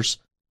 $100,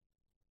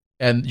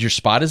 and your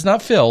spot is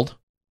not filled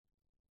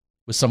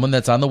with someone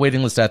that's on the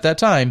waiting list at that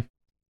time.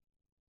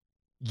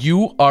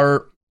 You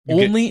are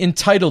only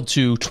entitled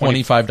to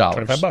 $25.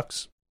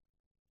 $25.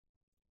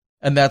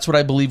 And that's what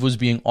I believe was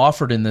being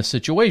offered in this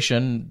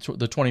situation,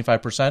 the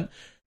 25%.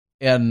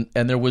 And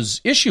there was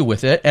issue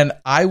with it, and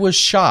I was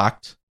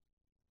shocked,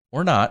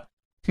 or not,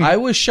 I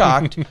was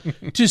shocked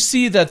to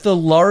see that the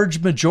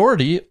large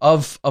majority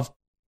of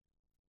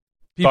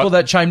people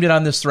that chimed in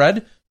on this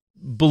thread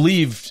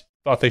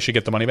thought they should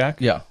get the money back.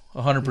 Yeah,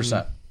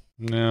 100%.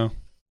 No.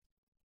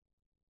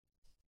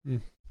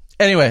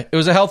 Anyway, it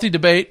was a healthy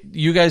debate.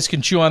 You guys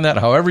can chew on that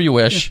however you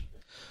wish.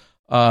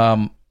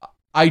 I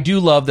do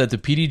love that the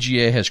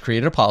PDGA has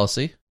created a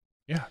policy.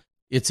 Yeah,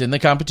 it's in the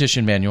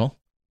competition manual.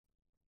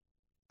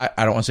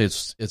 I don't want to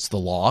say it's the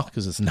law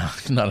because it's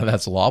not. None of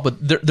that's law, but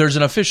there's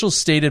an official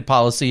stated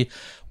policy.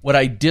 What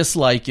I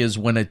dislike is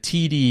when a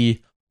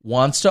TD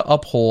wants to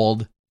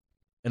uphold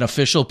an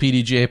official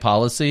PDGA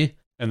policy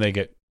and they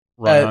get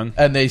run on,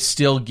 and they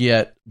still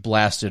get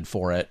blasted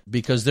for it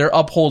because they're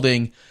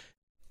upholding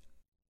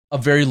a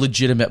very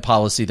legitimate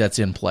policy that's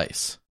in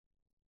place,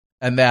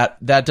 and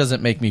that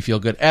doesn't make me feel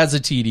good as a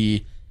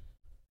TD.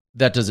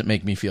 That doesn't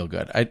make me feel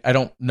good. I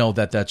don't know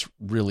that that's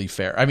really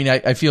fair. I mean,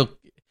 I feel.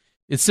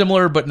 It's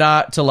similar, but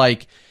not to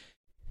like,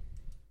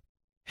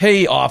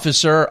 hey,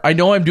 officer, I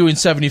know I'm doing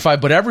 75,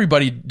 but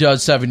everybody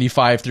does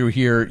 75 through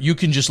here. You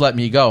can just let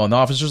me go. And the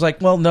officer's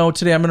like, well, no,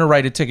 today I'm going to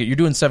write a ticket. You're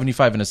doing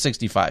 75 and a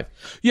 65.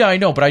 Yeah, I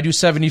know, but I do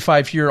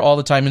 75 here all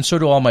the time, and so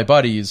do all my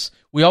buddies.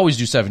 We always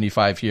do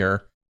 75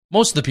 here.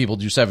 Most of the people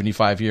do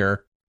 75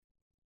 here.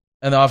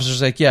 And the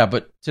officer's like, yeah,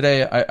 but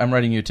today I'm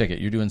writing you a ticket.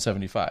 You're doing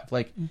 75.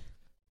 Like,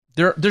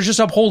 they're just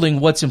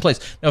upholding what's in place.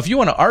 Now, if you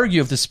want to argue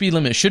if the speed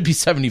limit should be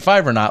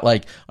 75 or not,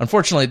 like,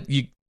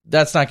 unfortunately,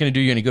 that's not going to do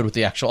you any good with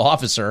the actual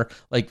officer.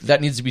 Like,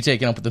 that needs to be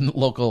taken up with the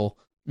local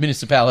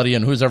municipality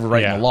and who's ever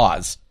writing the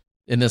laws.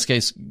 In this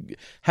case,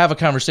 have a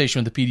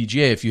conversation with the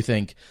PDGA if you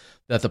think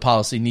that the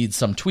policy needs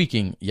some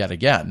tweaking yet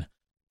again.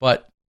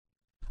 But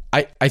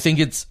I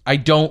think I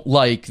don't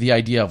like the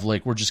idea of,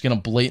 like, we're just going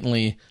to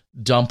blatantly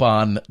dump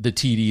on the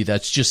TD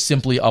that's just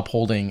simply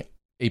upholding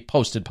a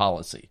posted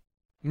policy.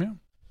 Yeah.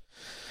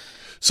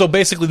 So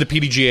basically, the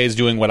PDGA is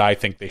doing what I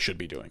think they should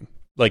be doing.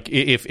 Like,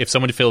 if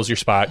somebody fills your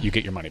spot, you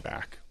get your money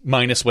back,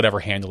 minus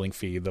whatever handling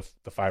fee, the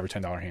 $5 or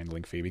 $10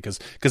 handling fee, because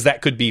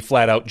that could be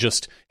flat out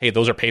just, hey,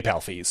 those are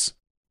PayPal fees.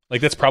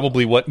 Like, that's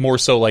probably what more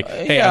so like,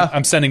 hey,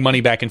 I'm sending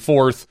money back and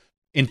forth.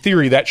 In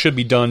theory, that should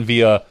be done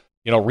via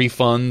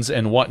refunds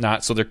and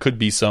whatnot. So there could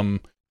be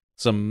some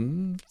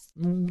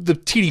the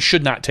TD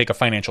should not take a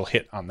financial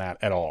hit on that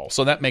at all.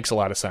 So that makes a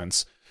lot of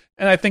sense,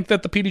 and I think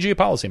that the PDGA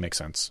policy makes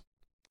sense.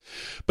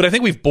 But I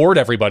think we've bored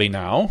everybody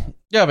now.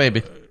 Yeah,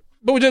 maybe.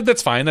 But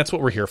that's fine. That's what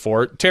we're here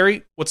for.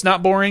 Terry, what's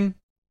not boring?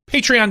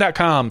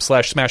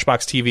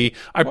 Patreon.com/SmashboxTV.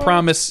 I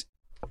promise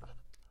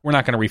we're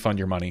not going to refund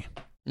your money.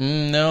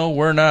 No,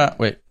 we're not.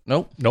 Wait,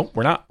 nope,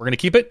 we're not. We're going to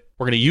keep it.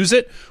 We're going to use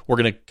it. We're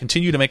going to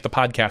continue to make the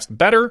podcast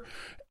better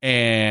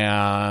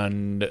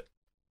and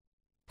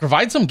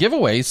provide some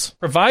giveaways.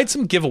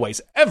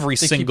 Every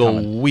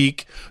single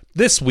week.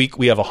 This week,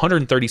 we have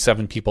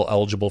 137 people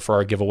eligible for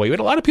our giveaway. We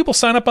had a lot of people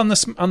sign up on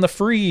the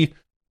free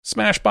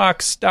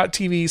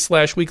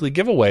smashbox.tv/weekly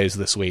giveaways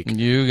this week.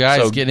 You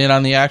guys getting in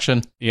on the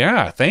action.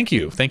 Yeah, thank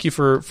you. Thank you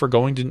for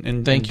going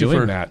and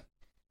doing that.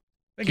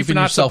 Thank you for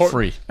not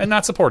free and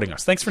not supporting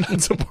us. Thanks for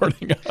not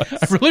supporting us.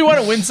 I really want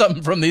to win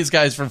something from these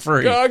guys for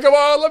free. Come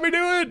on, let me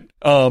do it.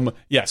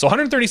 So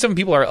 137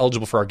 people are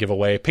eligible for our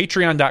giveaway.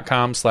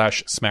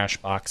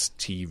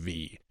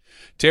 Patreon.com/SmashboxTV.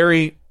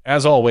 Terry,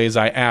 as always,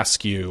 I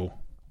ask you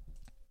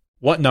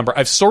what number.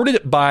 I've sorted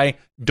it by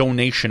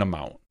donation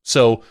amount.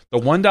 So the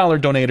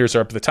 $1 donators are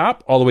up at the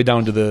top, all the way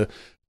down to the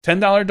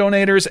 $10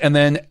 donators, and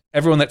then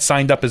everyone that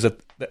signed up is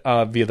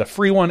via the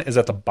free one is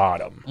at the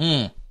bottom.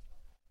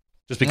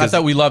 Just because not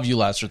that we love you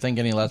less or think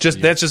any less.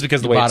 That's just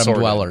because the way it's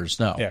sorted. Bottom dwellers,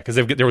 no. Yeah, because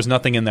there was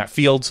nothing in that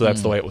field, so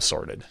that's the way it was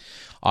sorted.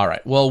 All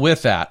right. Well,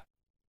 with that,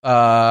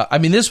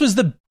 this was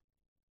the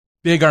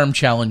Big Arm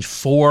Challenge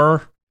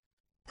 4.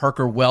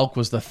 Parker Welk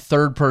was the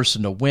third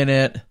person to win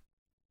it.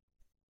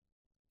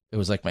 It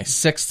was like my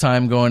 6th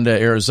time going to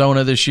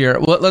Arizona this year.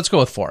 Well, let's go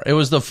with 4. It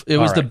was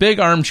the Big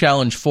Arm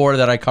Challenge 4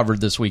 that I covered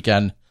this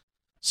weekend.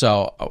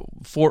 So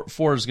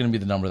four is going to be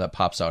the number that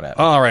pops out at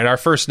me. All right. Our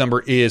first number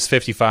is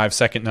 55.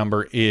 Second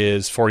number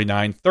is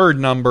 49. Third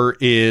number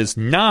is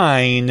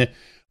 9.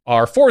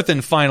 Our fourth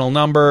and final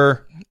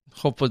number.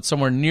 Hope it's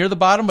somewhere near the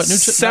bottom, but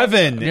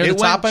 7. Near the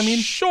top, I mean?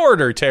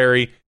 Shorter,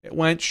 Terry. It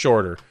went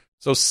shorter.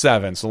 So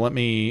 7. So let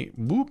me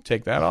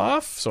take that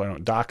off so I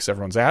don't dox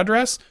everyone's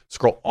address.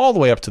 Scroll all the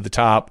way up to the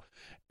top.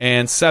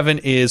 And 7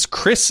 is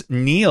Chris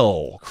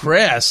Neal.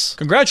 Chris.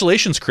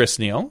 Congratulations, Chris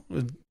Neal.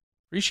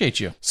 Appreciate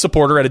you.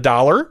 Supporter at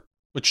 $1,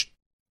 which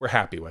we're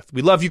happy with.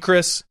 We love you,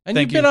 Chris. And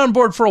you've been on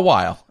board for a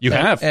while. You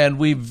have. And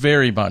we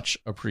very much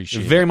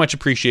appreciate Very much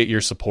appreciate your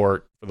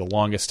support for the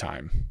longest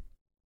time.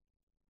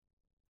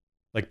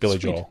 Like Billy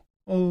Sweet. Joel.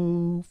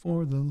 Oh,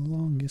 for the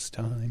longest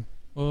time.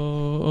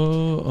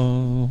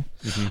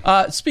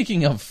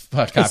 Speaking of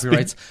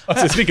copyrights.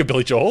 Speaking of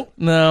Billy Joel.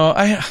 No,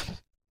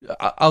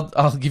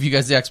 I'll give you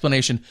guys the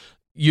explanation.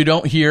 You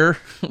don't hear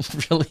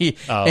really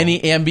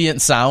any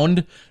ambient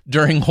sound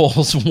during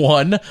holes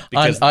 1 on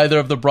either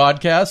of the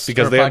broadcasts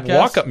because they had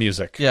walk-up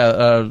music.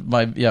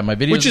 My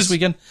videos this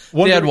weekend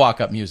they had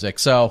walk-up music.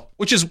 So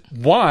which is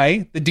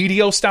why the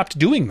DDO stopped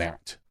doing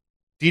that.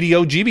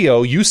 DDO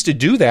GBO used to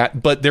do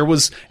that, but there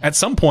was at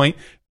some point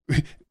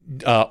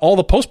all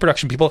the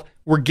post-production people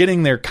were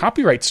getting their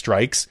copyright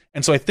strikes,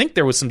 and so I think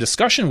there was some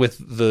discussion with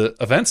the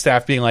event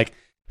staff being like,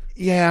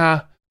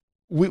 "Yeah,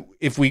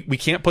 if we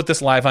can't put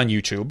this live on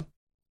YouTube."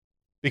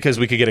 Because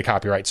we could get a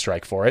copyright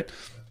strike for it.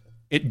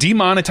 It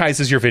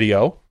demonetizes your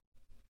video,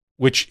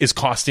 which is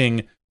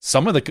costing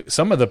some of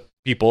the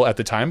people at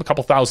the time a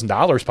couple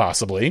 $1,000s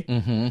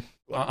possibly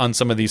on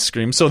some of these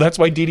streams. So that's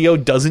why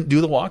DDO doesn't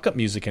do the walk-up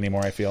music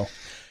anymore, I feel.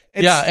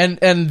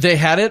 And they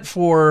had it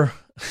for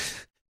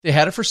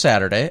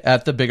Saturday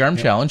at the Big Arm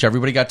Challenge.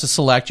 Everybody got to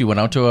select. You went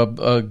out to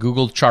a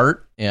Google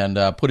chart and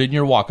put in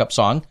your walk-up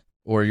song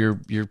or your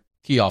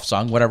tee-off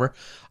song, whatever.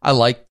 I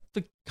like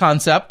the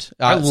concept.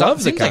 I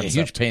love the concept. Like a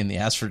huge pain in the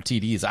ass for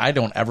TDs. I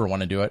don't ever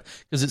want to do it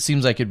because it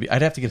seems like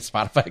I'd have to get a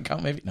Spotify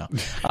account maybe. No,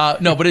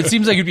 but it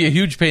seems like it'd be a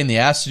huge pain in the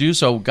ass to do.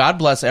 So God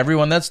bless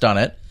everyone that's done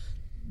it.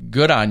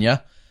 Good on you.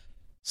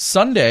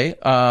 Sunday,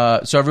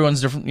 so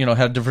everyone's different,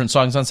 had different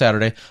songs on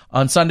Saturday.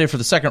 On Sunday for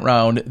the second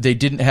round, they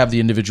didn't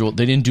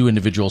do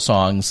individual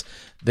songs.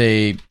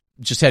 They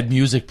just had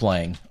music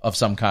playing of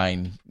some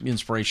kind,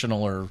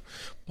 inspirational or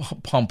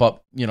pump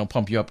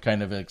you up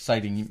kind of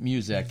exciting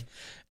music.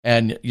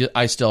 And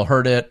I still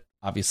heard it.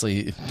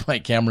 Obviously, my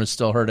cameras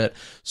still heard it.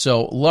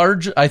 So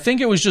I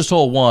think it was just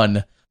hole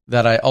 1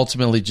 that I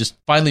ultimately just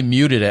finally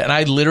muted it. And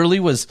I literally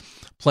was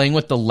playing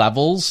with the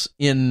levels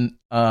on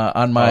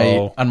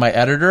my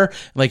editor.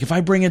 Like if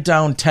I bring it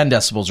down 10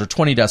 decibels or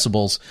 20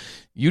 decibels,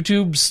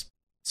 YouTube's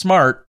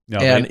smart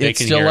and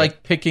it's still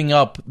like picking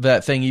up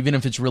that thing, even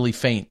if it's really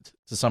faint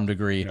to some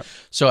degree. Yep.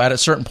 So at a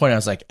certain point, I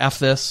was like, F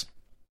this.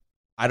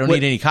 I don't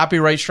need any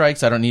copyright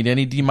strikes. I don't need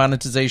any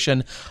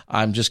demonetization.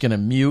 I'm just going to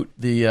mute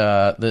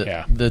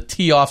the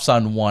tee-offs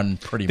on 1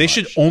 pretty much. They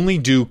should only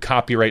do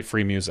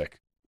copyright-free music.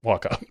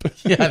 Walk up.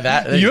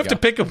 Yeah, you have to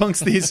pick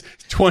amongst these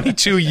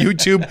 22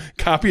 YouTube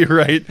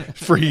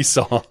copyright-free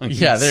songs.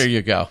 Yeah, there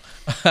you go.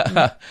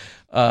 People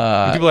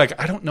are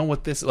like, I don't know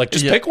what this is. Like,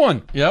 just pick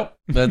one. Yep,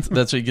 that's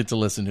what you get to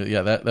listen to.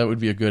 Yeah, that would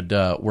be a good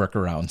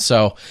workaround.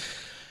 So,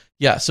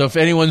 yeah, so if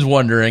anyone's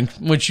wondering,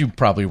 which you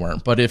probably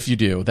weren't, but if you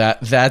do,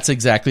 that's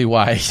exactly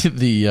why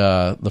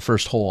the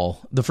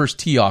first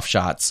tee-off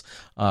shots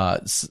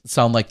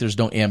sound like there's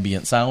no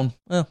ambient sound.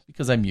 Well,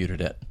 because I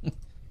muted it.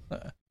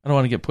 I don't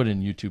want to get put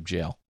in YouTube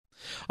jail.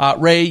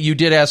 Ray, you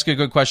did ask a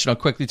good question. I'll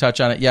quickly touch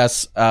on it.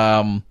 Yes,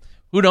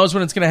 who knows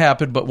when it's going to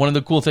happen, but one of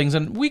the cool things,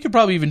 and we could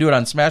probably even do it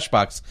on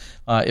Smashbox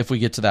if we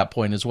get to that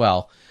point as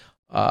well.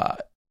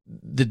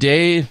 The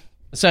day,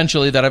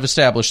 essentially, that I've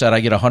established that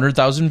I get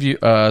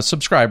 100,000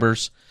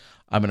 subscribers,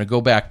 I'm going to go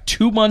back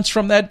 2 months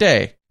from that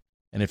day.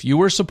 And if you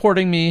were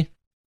supporting me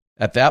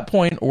at that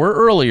point or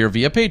earlier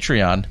via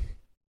Patreon,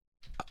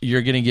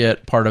 you're going to get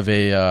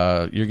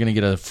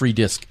a free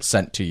disc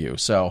sent to you.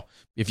 So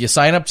if you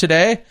sign up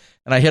today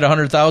and I hit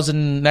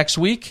 100,000 next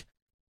week,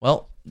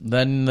 well,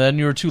 then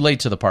you're too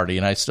late to the party,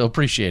 and I still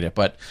appreciate it.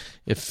 But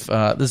if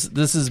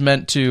this is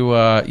meant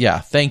to,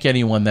 thank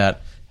anyone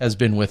that has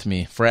been with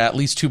me for at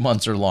least 2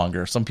 months or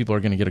longer. Some people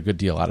are going to get a good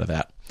deal out of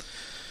that.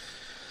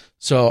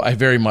 So I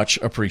very much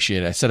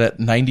appreciate it. I said at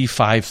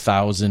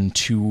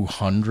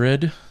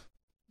 95,200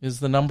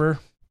 is the number.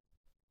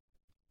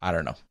 I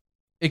don't know.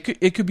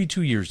 It could be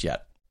 2 years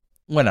yet.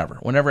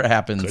 Whenever it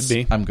happens, could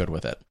be. I'm good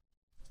with it.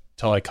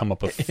 Until I come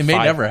up with it may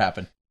never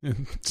happen.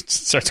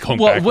 Starts going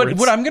backwards.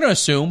 What I'm going to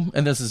assume,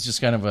 and this is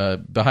just kind of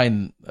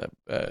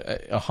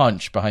a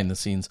hunch behind the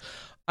scenes,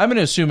 I'm going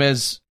to assume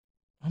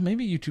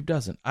maybe YouTube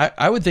doesn't.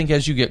 I would think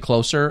as you get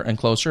closer and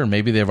closer, and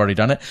maybe they've already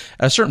done it,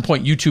 at a certain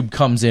point, YouTube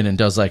comes in and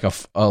does like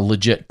a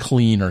legit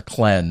clean or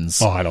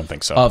cleanse. Oh, I don't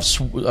think so.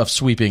 Of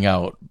sweeping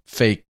out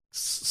fake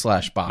 /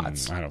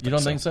 bots. I don't. You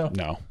don't think so?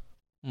 No.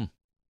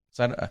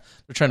 So they're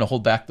trying to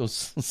hold back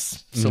those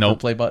silver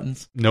play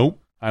buttons?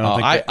 Nope. I don't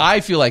think I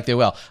feel like they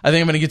will. I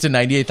think I'm going to get to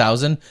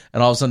 98,000,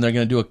 and all of a sudden they're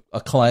going to do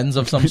a cleanse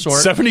of some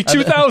sort.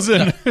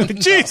 72,000.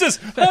 Jesus,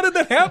 how did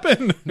that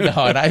happen? No,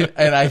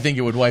 and I think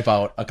it would wipe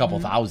out a couple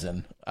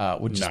thousand.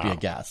 Would just be a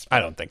guess. I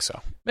don't think so.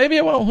 Maybe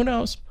it won't. Who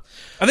knows?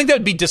 I think that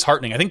would be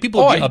disheartening. I think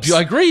people would be upset.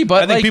 I agree,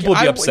 but I think people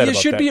would be upset about that.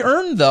 It should be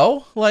earned,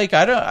 though. Like,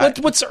 I don't.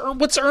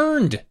 What's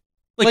earned?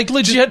 Like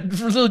legit.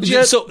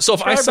 So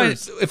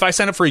if I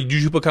sign up for a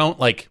YouTube account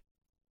like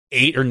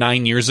 8 or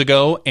 9 years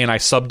ago and I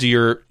sub to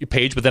your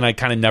page, but then I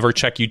kind of never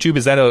check YouTube,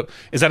 is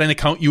that an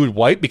account you would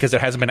wipe because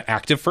it hasn't been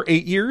active for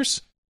 8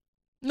 years?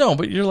 No,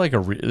 but you're like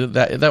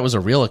that was a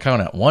real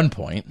account at one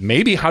point.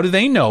 Maybe. How do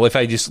they know if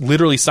I just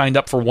literally signed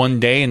up for one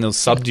day and they'll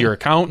sub to your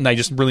account and I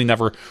just really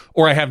never,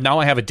 or I have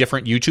a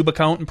different YouTube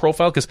account and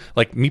profile? Because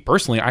like me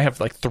personally, I have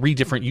like 3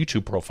 different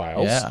YouTube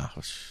profiles. Yeah.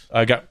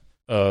 I got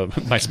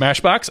my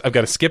Smashbox, I've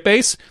got a Skip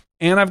Ace,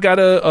 and I've got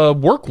a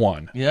work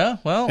one. Yeah,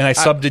 well. And I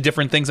sub to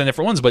different things on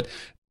different ones. But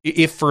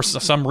if for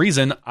some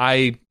reason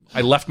I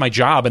left my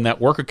job and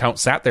that work account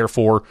sat there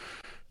for,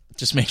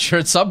 just make sure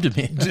it's subbed to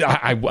me.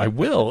 I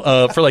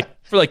will. For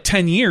like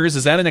 10 years,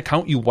 is that an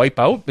account you wipe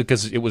out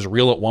because it was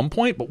real at one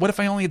point? But what if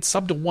I only had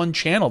subbed to one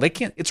channel? They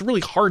can't. It's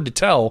really hard to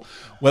tell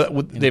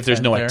if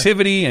there's no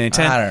activity and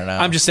intent. I don't know.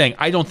 I'm just saying,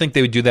 I don't think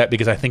they would do that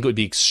because I think it would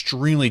be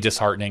extremely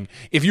disheartening.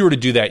 If you were to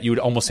do that, you would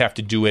almost have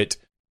to do it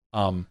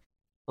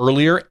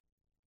earlier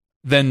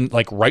than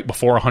like right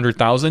before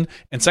 100,000.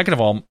 And second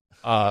of all,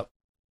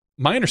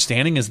 my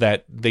understanding is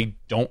that they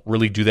don't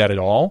really do that at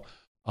all.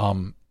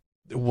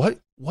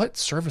 What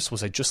service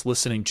was I just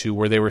listening to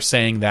where they were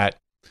saying that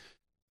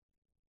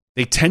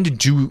they tend to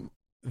do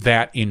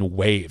that in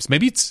waves?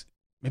 Maybe it's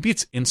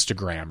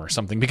Instagram or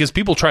something, because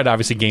people try to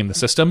obviously game the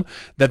system,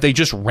 that they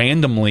just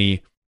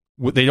randomly,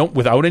 they don't,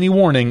 without any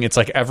warning, it's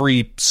like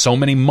every so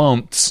many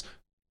months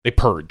they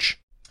purge.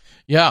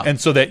 Yeah. And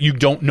so that you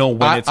don't know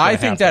when it's going to happen. I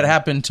think that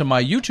happened to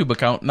my YouTube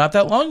account not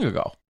that long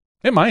ago.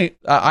 It might.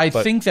 I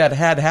think that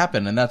had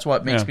happened, and that's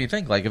what makes me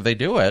think, like, if they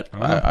do it,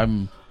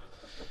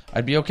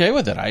 I'd be okay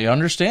with it. I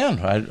understand.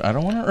 I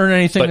don't want to earn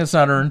anything that's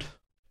not earned.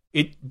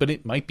 But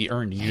it might be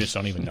earned. You just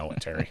don't even know it,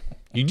 Terry.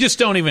 You just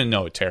don't even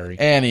know it, Terry.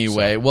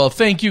 Anyway, well,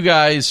 thank you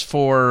guys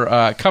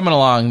for coming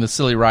along the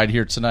silly ride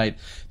here tonight.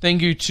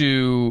 Thank you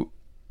to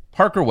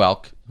Parker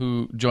Welk,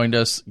 who joined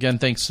us. Again,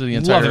 thanks to the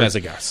entire Love him as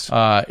a guest.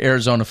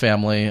 Arizona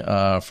family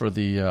for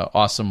the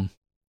awesome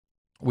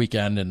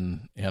weekend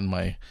and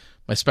my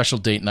special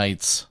date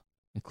nights,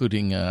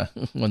 including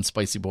one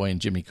Spicy Boy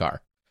and Jimmy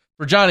Carr.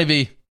 For Johnny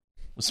V,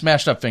 with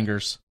smashed up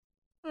fingers.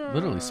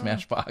 Literally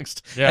smash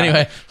boxed. Yeah.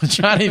 Anyway,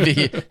 Johnny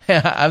V,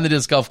 I'm the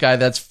Disc Golf Guy.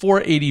 That's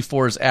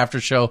 484's After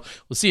Show.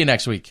 We'll see you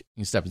next week.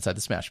 You can step inside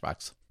the smash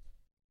box.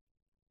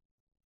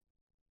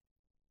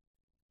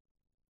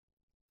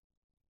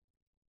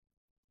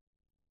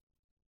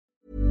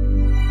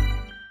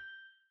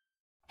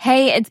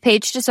 Hey, it's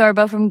Paige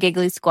DeSorbo from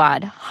Giggly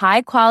Squad.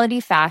 High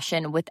quality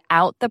fashion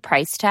without the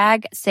price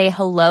tag. Say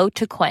hello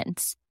to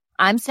Quince.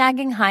 I'm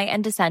snagging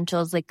high-end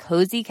essentials like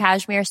cozy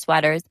cashmere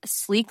sweaters,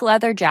 sleek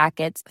leather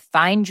jackets,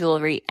 fine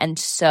jewelry, and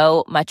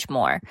so much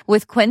more.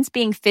 With Quince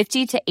being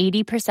 50 to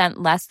 80%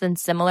 less than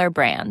similar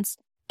brands.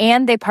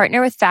 And they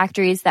partner with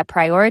factories that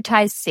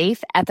prioritize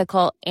safe,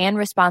 ethical, and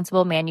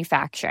responsible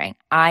manufacturing.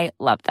 I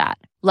love that.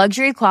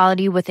 Luxury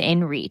quality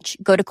within reach.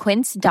 Go to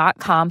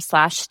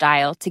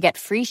quince.com/style to get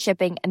free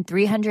shipping and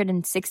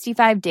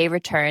 365-day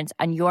returns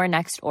on your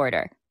next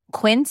order.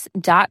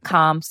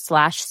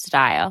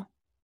 Quince.com/style.